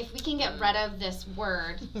 like, if we can get rid of this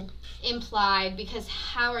word, implied, because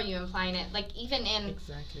how are you implying it? Like, even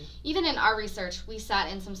in our research, we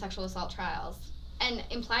sat in some sexual assault trials, and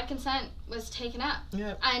implied consent was taken up.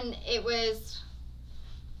 Yep. And it's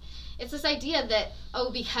this idea that,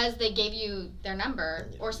 because they gave you their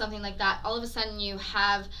number or something like that, all of a sudden you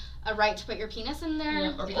have a right to put your penis in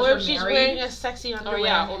there. Or if she's wearing a sexy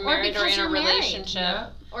underwear. Or married or in a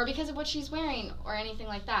relationship. Or because of what she's wearing or anything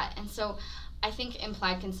like that. And so I think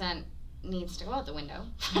implied consent needs to go out the window.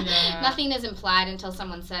 Nothing is implied until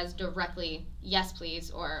someone says directly, yes,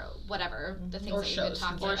 please, or whatever, the things that you've been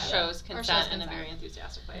talking about. Or shows consent in a very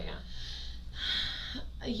enthusiastic way,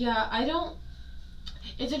 Yeah, I don't...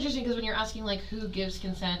 It's interesting because when you're asking, like, who gives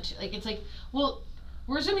consent, like, it's like, well,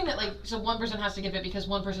 we're assuming that, like, so one person has to give it because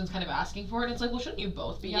one person's kind of asking for it. It's like, well, shouldn't you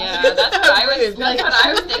both be asking? Yeah, that's what I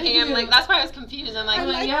was thinking. I'm like, that's why I was confused. I'm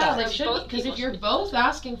like, shouldn't, because if you're both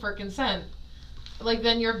asking for consent, like,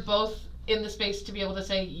 then you're both in the space to be able to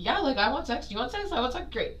say, yeah, like, I want sex. Do you want sex? I want sex.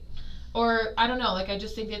 Great. Or, I don't know, like, I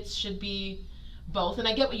just think it should be both. And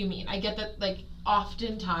I get what you mean. I get that, like,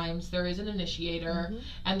 oftentimes there is an initiator,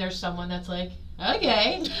 and there's someone that's like,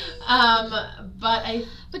 okay,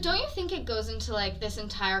 but don't you think it goes into like this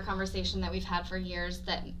entire conversation that we've had for years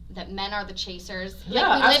that men are the chasers? Yeah,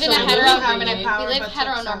 like we live in a absolutely.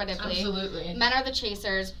 heteronormatively. Absolutely. Men are the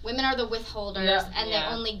chasers, women are the withholders, and they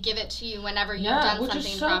only give it to you whenever you've done something which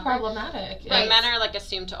is so proper. problematic. Right. And men are like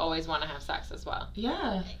assumed to always want to have sex as well.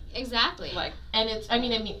 Yeah. Exactly. Like, and it's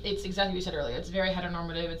it's exactly what you said earlier. It's very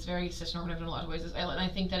heteronormative. It's very cisnormative in a lot of ways. And I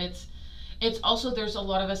think that it's also, there's a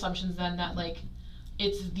lot of assumptions then that like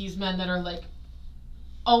it's these men that are like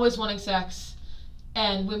always wanting sex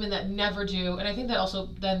and women that never do, and I think that also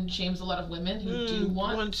then shames a lot of women who do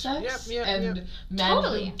want sex and men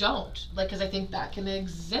who don't, like, because I think that can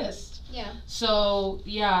exist. Yeah. So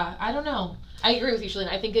yeah, I don't know. I agree with you, Shalene.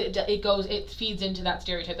 I think it feeds into that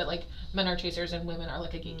stereotype that like men are chasers and women are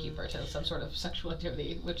like a gatekeeper to some sort of sexual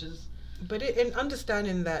activity, which is. But in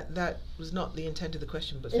understanding that was not the intent of the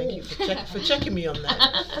question, but thank you for checking me on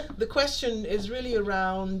that. The question is really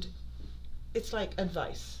around, it's like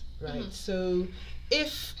advice, right? So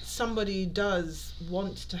if somebody does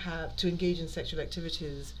want to engage in sexual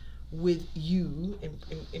activities with you,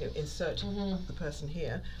 insert the person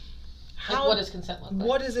here, like what does consent look like?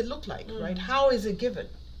 What does it look like, right? How is it given?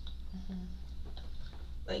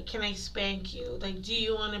 Like, can I spank you? Like, do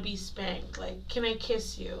you want to be spanked? Like, can I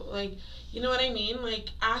kiss you? Like, you know what I mean? Like,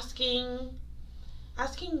 asking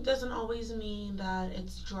doesn't always mean that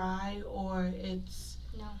it's dry or it's,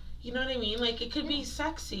 you know what I mean? Like, it could be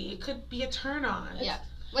sexy. It could be a turn on. Yeah.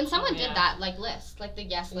 When someone did that, like, list, like the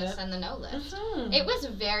yes list and the no list, it was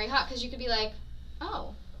very hot because you could be like,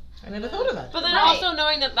 oh. I never thought of that. But then also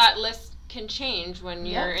knowing that list can change when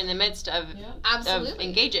you're in the midst of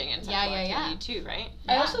engaging in sexual activity too, right?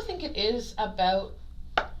 I also think it is about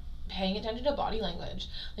paying attention to body language.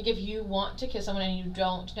 Like, if you want to kiss someone and you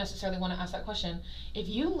don't necessarily want to ask that question, if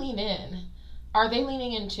you lean in, are they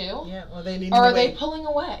leaning in too? Yeah, or they leaning or are away? they pulling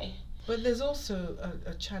away? But there's also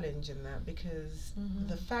a challenge in that, because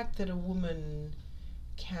the fact that a woman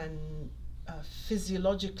can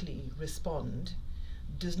physiologically respond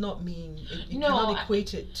does not mean you cannot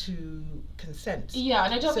equate it to consent. Yeah,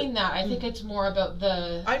 and I don't mean that. I think it's more about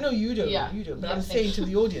the. I know you don't. You don't. But I'm saying to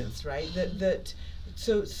the audience, right?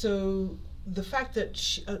 So the fact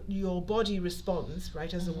that your body responds,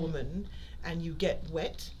 right, as a woman, and you get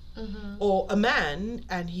wet, or a man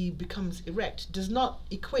and he becomes erect, does not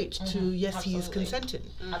equate to yes, he is consenting.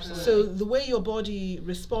 Absolutely. So the way your body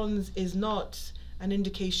responds is not an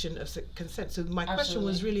indication of consent. So my question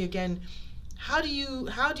was really, again, how do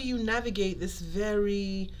you navigate this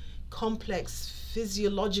very complex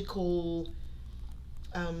physiological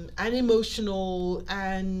and emotional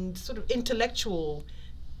and sort of intellectual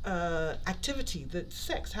activity that's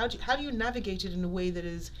sex? How do you navigate it in a way that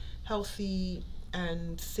is healthy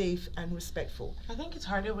and safe and respectful? I think it's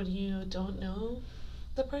harder when you don't know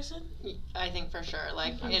the person. I think for sure.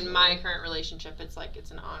 Like in my current relationship, it's like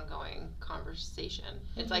it's an ongoing conversation.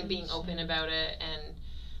 It's like being open about it, and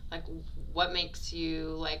like what makes you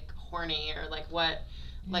like horny, or like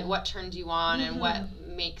what turns you on, and what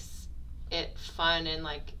makes it fun, and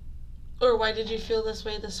like, or why did you feel this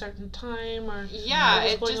way this certain time, or it's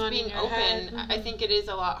just being open. I think it is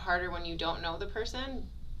a lot harder when you don't know the person,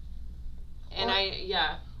 and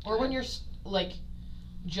or when you're like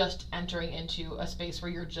just entering into a space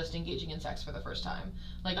where you're just engaging in sex for the first time.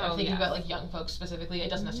 Like, I'm thinking about like young folks specifically. It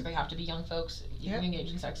doesn't necessarily have to be young folks. You can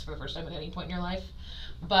engage in sex for the first time at any point in your life.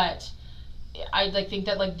 But I like think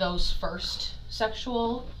that like those first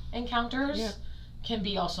sexual encounters can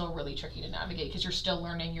be also really tricky to navigate, because you're still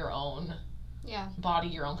learning your own body,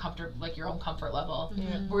 your own comfort, like your own comfort level.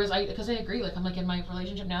 Whereas I agree, like I'm like in my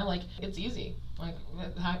relationship now, like it's easy. Like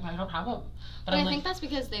I don't have a. But I think that's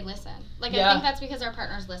because they listen. Like I think that's because our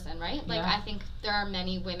partners listen, right? Like I think there are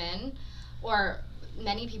many women, or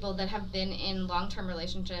many people that have been in long-term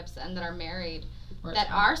relationships and that are married, that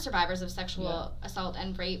are survivors of sexual assault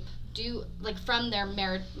and rape, like from their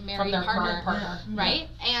married partner, right?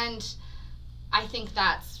 And I think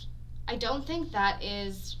I don't think that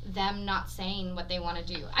is them not saying what they want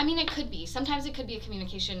to do. I mean, it could be. Sometimes it could be a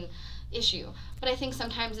communication issue, but I think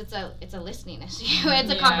sometimes it's a listening issue.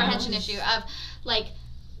 It's a comprehension issue of like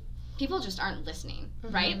people just aren't listening,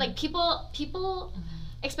 right? Like people,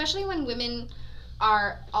 especially when women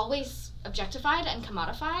are always objectified and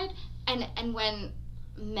commodified, and when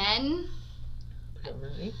men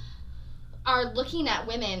are looking at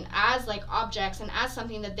women as like objects and as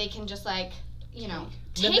something that they can just like, you know,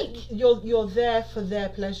 take. You're there for their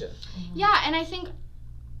pleasure. Yeah, and I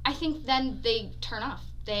think then they turn off.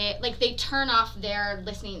 They turn off their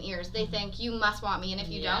listening ears. They think you must want me, and if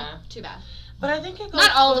you don't, too bad. But I think it goes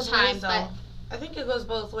Not all the both time, ways, though. but I think it goes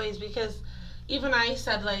both ways because even I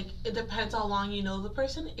said, like, it depends how long you know the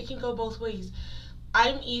person. It can go both ways.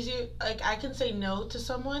 I'm easier, like, I can say no to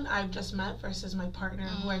someone I've just met versus my partner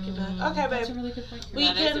who I can be like, okay, That's babe, a really good point. we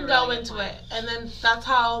That is a can really go good into point. it. And then that's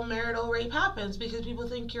how marital rape happens because people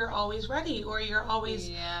think you're always ready or you're always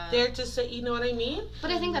there to say, you know what I mean?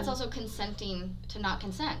 But I think that's also consenting to not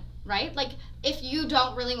consent, right? Like, if you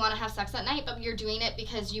don't really want to have sex that night, but you're doing it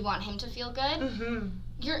because you want him to feel good, Mm-hmm.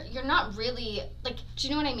 you're not really, like, do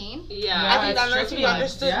you know what I mean? Yeah. I think that needs to be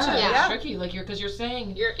understood yeah, too. It's Yeah. tricky, like because you're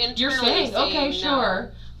saying You're internally you're saying okay, no.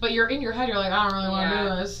 sure, but you're in your head. You're like, I don't really want to Yeah.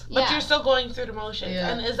 do this. But Yeah. you're still going through the motions. Yeah.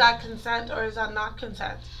 And is that consent or is that not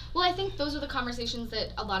consent? Well, I think those are the conversations that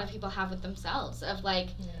a lot of people have with themselves of, like,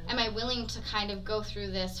 am I willing to kind of go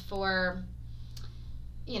through this for,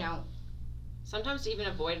 you know, Sometimes to even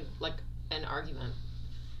avoid like an argument,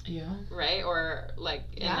 Yeah. right? Or like,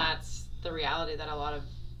 and Yeah. that's the reality that a lot of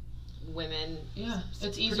women Yeah.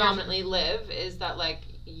 It's easier. predominantly live is that like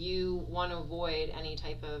you want to avoid any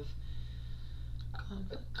type of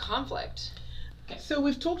conflict. So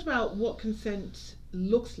we've talked about what consent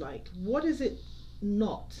looks like. What is it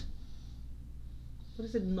not? What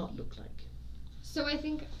does it not look like? so I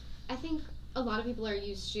think a lot of people are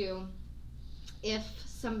used to, if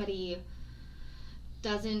somebody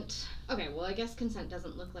doesn't, okay, well, I guess consent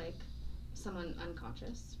doesn't look like someone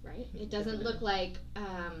unconscious, right? It doesn't look like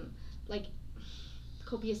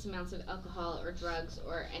copious amounts of alcohol or drugs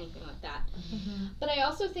or anything like that. But I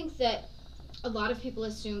also think that a lot of people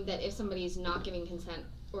assume that if somebody's not giving consent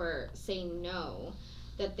or saying no,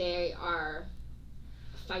 that they are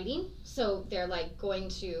fighting. So they're like going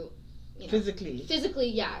to, you know, Physically.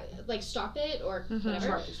 yeah, like stop it or whatever,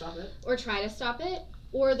 Try to stop it. or try to stop it,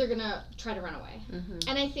 or they're gonna try to run away. Mm-hmm.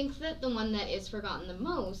 And I think that the one that is forgotten the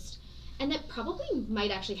most, and that probably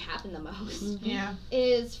might actually happen the most, Yeah.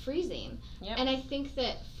 is freezing. Yep. And I think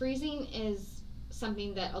that freezing is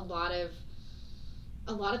something that a lot of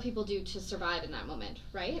people do to survive in that moment,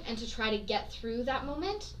 right? And to try to get through that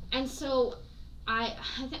moment. And so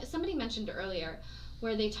somebody mentioned earlier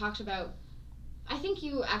where they talked about, I think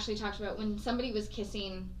you actually talked about when somebody was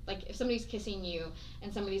kissing, like if somebody's kissing you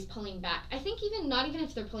and somebody's pulling back. I think not even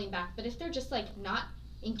if they're pulling back, but if they're just like not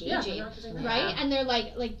engaging, right? And they're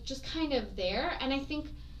like just kind of there. And I think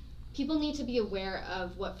people need to be aware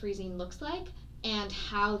of what freezing looks like and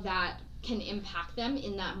how that can impact them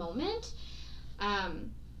in that moment.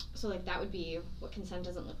 So like that would be what consent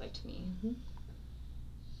doesn't look like to me.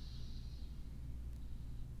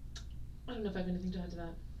 I don't know if I have anything to add to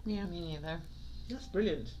that. Yeah. Me neither. That's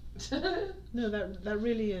brilliant. No, that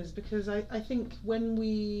really is, because I think when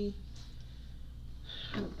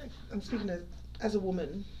I'm speaking as a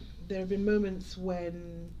woman, there have been moments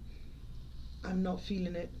when I'm not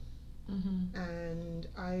feeling it, and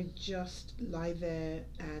I just lie there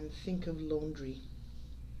and think of laundry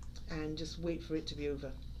and just wait for it to be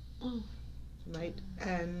over. Right?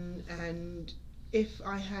 And if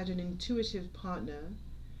I had an intuitive partner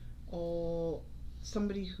or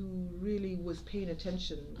somebody who really was paying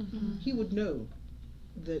attention, he would know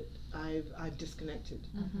that I've disconnected.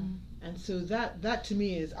 And so that to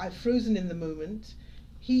me is, I've frozen in the moment.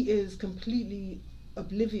 He is completely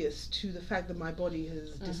oblivious to the fact that my body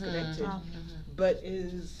has disconnected, but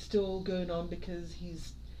is still going on because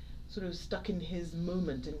he's sort of stuck in his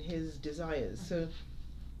moment and his desires. So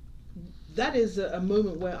that is a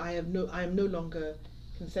moment where I am no longer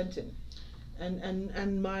consenting,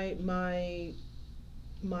 and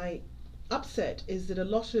my upset is that a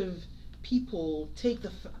lot of people take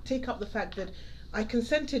up the fact that I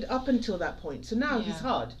consented up until that point, so now he's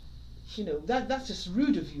hard. You know, that's just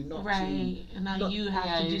rude of you not Right. And now you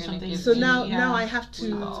have to do something. So now I have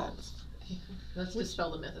to. Let's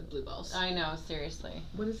dispel the myth of blue balls. I know, seriously.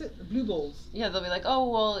 What is it? Blue balls. Yeah, they'll be like, oh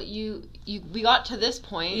well, we got to this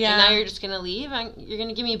point, Yeah. and now you're just gonna leave, and you're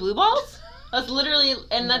gonna give me blue balls. That's literally,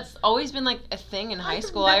 and that's always been like a thing in high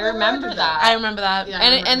school. I never remember heard of that. I remember that. Yeah.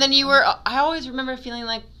 And then you were. I always remember feeling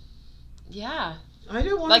like, yeah, I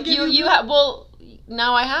don't want like to give you have. Well,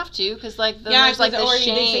 now I have to, because like then there's like or the they say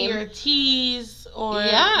shame. you're a tease or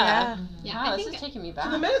Yeah. Yeah, Wow, I this think is taking me So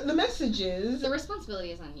back. the message is the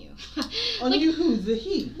responsibility is on you. on Like, you. Who? The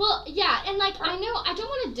he. Well, yeah, and like I don't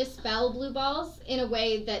want to dispel blue balls in a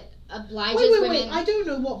way that obliges Wait. women. I don't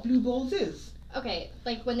know what blue balls is. Okay,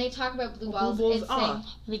 like when they talk about blue What balls, blue balls it's are. saying,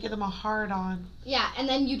 we get them a hard on. yeah, and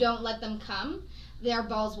then you don't let them come, their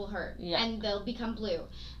balls will hurt, Yeah. and they'll become blue.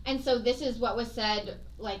 And so this is what was said,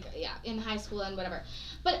 like, yeah, in high school and whatever.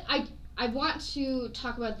 But I want to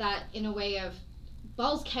talk about that in a way of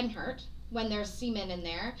balls can hurt when there's semen in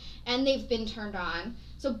there, and they've been turned on.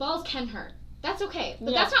 So balls can hurt. That's okay,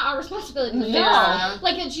 but Yeah. that's not our responsibility. to fix. Yeah.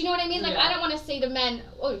 Like, do you know what I mean? Like, Yeah. I don't want to say to men,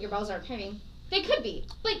 "Oh, your balls aren't hurting." They could be,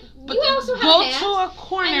 but you also have go hands. to a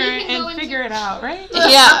corner and you can go and into- figure it out, right?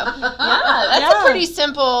 Yeah, that's Yeah. a pretty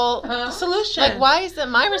simple. Solution. Like, why is it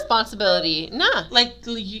my responsibility? Nah,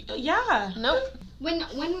 Yeah. nope.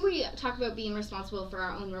 When we talk about being responsible for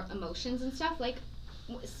our own emotions and stuff, like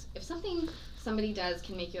if somebody does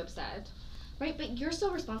can make you upset, right? But you're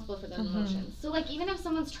still responsible for those emotions. So like even if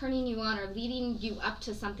someone's turning you on or leading you up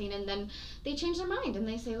to something and then they change their mind and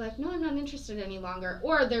they say like, no, I'm not interested any longer,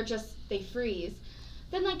 or they freeze,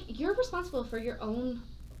 then like you're responsible for your own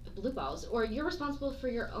blue balls, or you're responsible for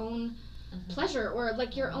your own pleasure, or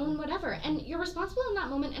like your own whatever, and you're responsible in that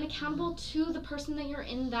moment and accountable to the person that you're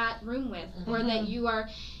in that room with, or that you are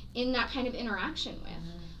in that kind of interaction with,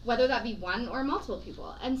 whether that be one or multiple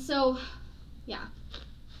people. And so Yeah,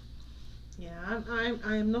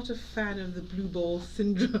 I'm not a fan of the blue ball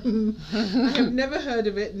syndrome. I have never heard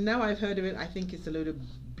of it. Now I've heard of it. I think it's a load of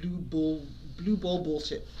blue ball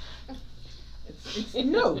bullshit. It's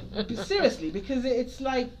no, seriously, because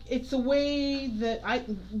it's a way that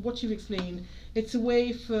what you've explained. It's a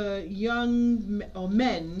way for young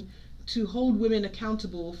men to hold women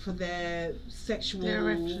accountable for their sexual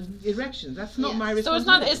erections. That's not my So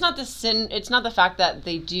responsibility. it's not the sin. It's not the fact that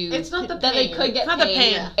they do. It's not the that they pain. could get It's not the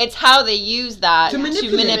pain. pain. It's how they use that To to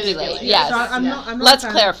manipulate. manipulate. Yeah. Yes. So I'm not Let's a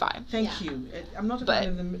fan. clarify. Thank you. I'm not a But-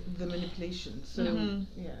 fan of the manipulation. So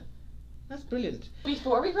yeah, that's brilliant.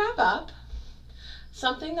 Before we wrap up,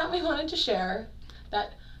 something that we wanted to share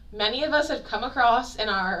that many of us have come across in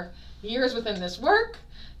our years within this work,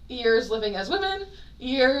 years living as women,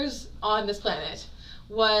 years on this planet,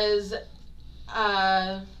 was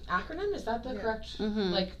acronym. Is that the correct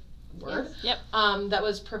like word? Yes. Yep. That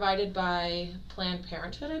was provided by Planned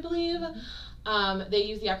Parenthood, I believe. They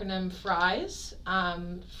use the acronym FRIES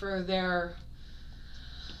for their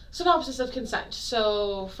synopsis of consent.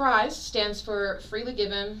 So FRIES stands for freely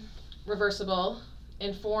given, reversible,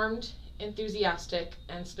 informed, enthusiastic,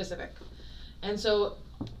 and specific. And so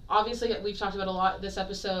obviously we've talked about a lot this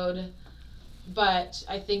episode, but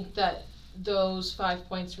I think that those 5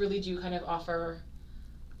 points really do kind of offer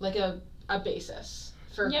like a basis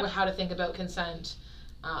for how to think about consent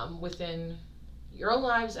within your own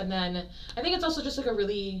lives. And then I think it's also just like a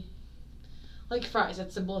really like FRIES,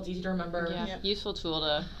 it's simple, it's easy to remember. Yeah. Useful tool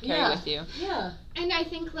to carry with you. Yeah. And I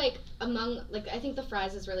think I think the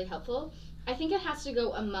FRIES is really helpful. I think it has to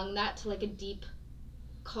go among that to like a deep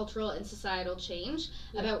cultural and societal change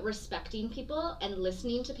about respecting people and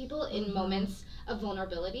listening to people in moments of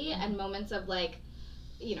vulnerability and moments of like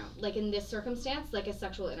in this circumstance, like a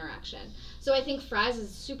sexual interaction. So I think FRIES is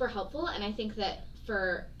super helpful, and I think that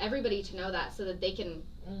for everybody to know that so that they can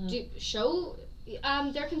show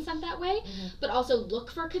their consent that way, but also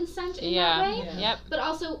look for consent in that way, Yep. but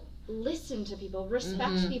also listen to people,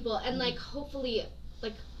 respect people, and like hopefully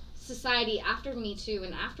like society after Me Too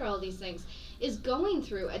and after all these things is going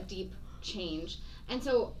through a deep change. And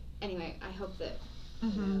so anyway, I hope that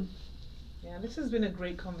Yeah, this has been a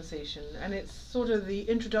great conversation, and it's sort of the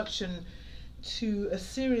introduction to a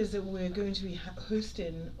series that we're going to be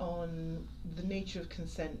hosting on the nature of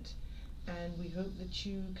consent. And we hope that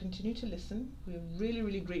you continue to listen. We're really,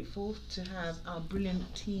 really grateful to have our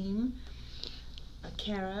brilliant team,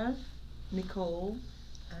 Kara, Nicole,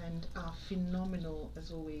 and our phenomenal,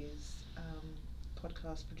 as always,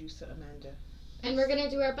 podcast producer, Amanda. and we're gonna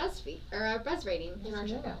do our buzz rating In our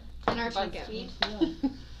checkout. and our checkout.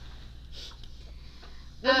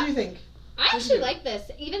 What do you think? I actually like this,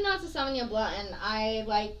 even though it's a Sauvignon Blanc, and I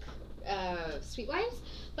like sweet wines,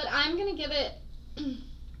 but I'm gonna give it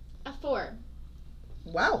a 4.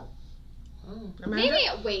 Wow. Oh. Amanda?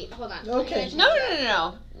 Maybe wait, hold on. Okay.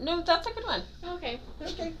 No, that's a good one. Okay.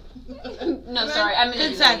 Okay. No, sorry, I'm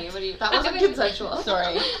manipulating you. What do you? That wasn't consensual.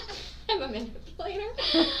 Sorry. I'm a manipulator.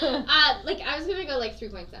 I was gonna go like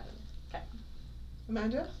 3.7.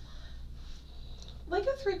 Amanda? Like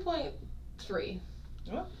a 3.3.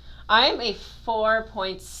 I'm a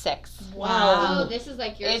 4.6. Wow. Oh, this is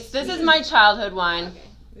like your. This is my childhood wine.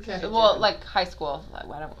 Okay. Okay. Well, like high school.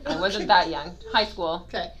 I wasn't that young. High school.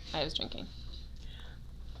 Okay. I was drinking.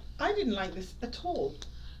 I didn't like this at all.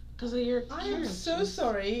 Because of your I am parents. so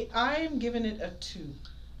sorry. I'm giving it a 2.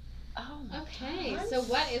 Oh. Okay, so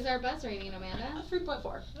what is our buzz rating, Amanda? A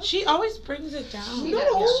 3.4. She always brings it down. She Not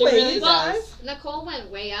does. always. She really Well, does. Nicole went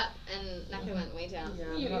way up and Naka went way down. Yeah,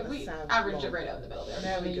 I'm not a We sad averaged it blonde. right out in the middle there.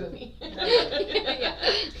 There we you go. and me. Yeah.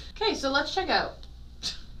 Okay, so let's check out.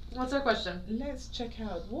 What's our question? Let's check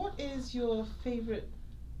out. What is your favorite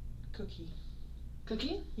cookie?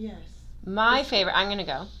 Cookie? Yes. My favorite. I'm gonna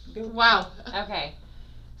go. Go. Wow. Okay.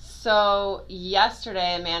 So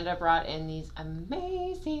yesterday, Amanda brought in these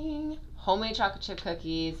amazing homemade chocolate chip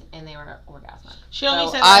cookies, and they were orgasmic. She only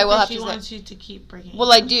So said I that will because have she to wants you to keep bringing.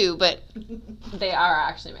 Well, I do, but they are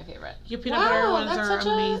actually my favorite. Your peanut butter Wow, ones that's are such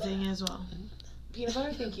a- amazing as well. Peanut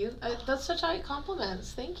butter, thank you. That's such high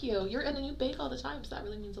compliments. Thank you. And you bake all the time, so that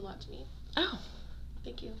really means a lot to me. Oh,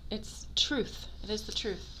 Thank you. it's truth. It is the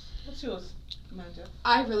truth. What's yours, Amanda?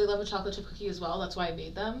 I really love a chocolate chip cookie as well. That's why I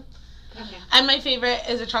made them. Okay. And my favorite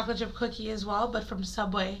is a chocolate chip cookie as well, but from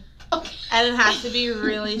Subway. Okay. And it has to be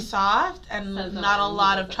really soft and Says no not a one.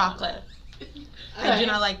 lot of chocolate. I do Okay.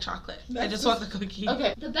 not like chocolate. I just want the cookie.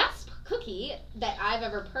 Okay. The best cookie that I've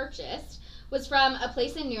ever purchased was from a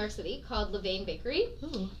place in New York City called Levain Bakery.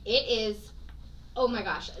 Ooh. It is, oh my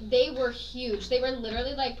gosh, they were huge. They were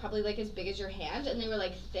literally like probably like as big as your hand, and they were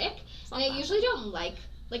like thick. And I usually don't like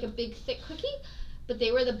a big thick cookie, but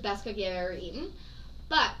they were the best cookie I've ever eaten.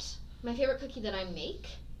 But my favorite cookie that I make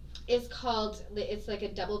is called, it's like a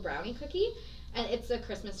double brownie cookie, and it's a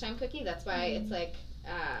Christmas time cookie. That's why it's like,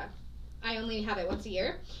 I only have it once a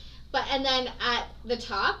year. And then at the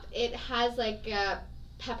top, it has like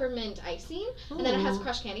peppermint icing, and then it has Ooh.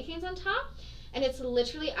 crushed candy canes on top. And it's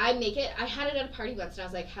literally, I make it, I had it at a party once, and I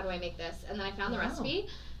was like, how do I make this? And then I found the Wow. recipe,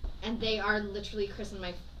 and they are literally Chris and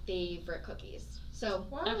my favorite cookies. So,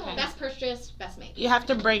 Okay. best purchased, best made. You have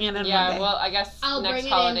to bring it in one Yeah, day. well, I guess I'll next bring it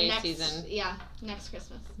holiday in next season. Yeah, next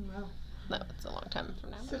Christmas. Wow. No, it's a long time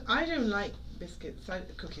from now. So I don't like biscuits,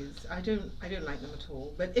 cookies. I don't like them at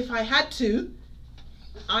all. But if I had to,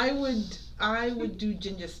 I would do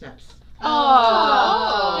ginger snaps.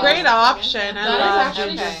 Oh, Oh. great option. I That love is actually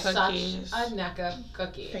ginger okay. cookies. such a NECA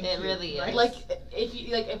cookie. Thank It you, really right? is.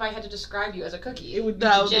 Like if I had to describe you as a cookie, It would be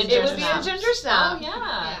That would be ginger it would be a snaps. ginger snap. Oh yeah.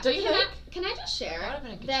 Yeah. Don't you can think? can I just share That would have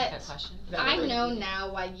been a good that checkout question. I know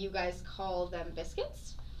now why you guys call them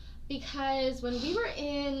biscuits? Because when we were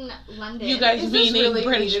in London, You guys Is this meaning really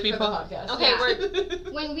British needed for the people. podcast? Okay, Yeah.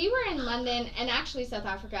 we're when we were in London and actually South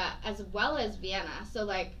Africa as well as Vienna, so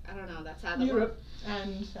like I don't know, that's how the Europe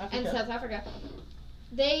and Africa. and South Africa,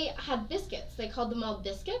 they had biscuits. They called them all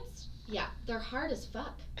biscuits. Yeah, they're hard as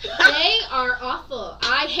fuck. They are awful.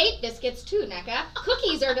 I hate biscuits too, NECA.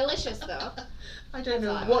 Cookies are delicious though. I don't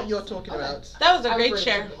know That's all I what want. you're talking about. That was a I great really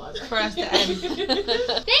share love it. for us to end. Thank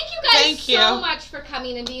you guys Thank you. so much for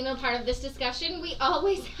coming and being a part of this discussion. We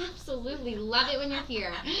always absolutely love it when you're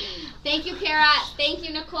here. Thank you, Kara. Thank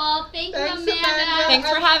you, Nicole. Thank you, Thanks, Amanda. Thanks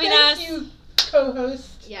for And having thank us. you,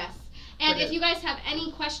 co-host. Yes. And if Brilliant. you guys have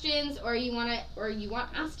any questions or you want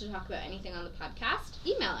us to talk about anything on the podcast,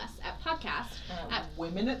 email us at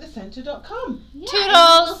Womenatthecenter.com. Yeah, Toodles.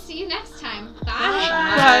 and We'll see you next time. Bye.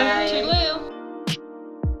 Bye. Toodaloo.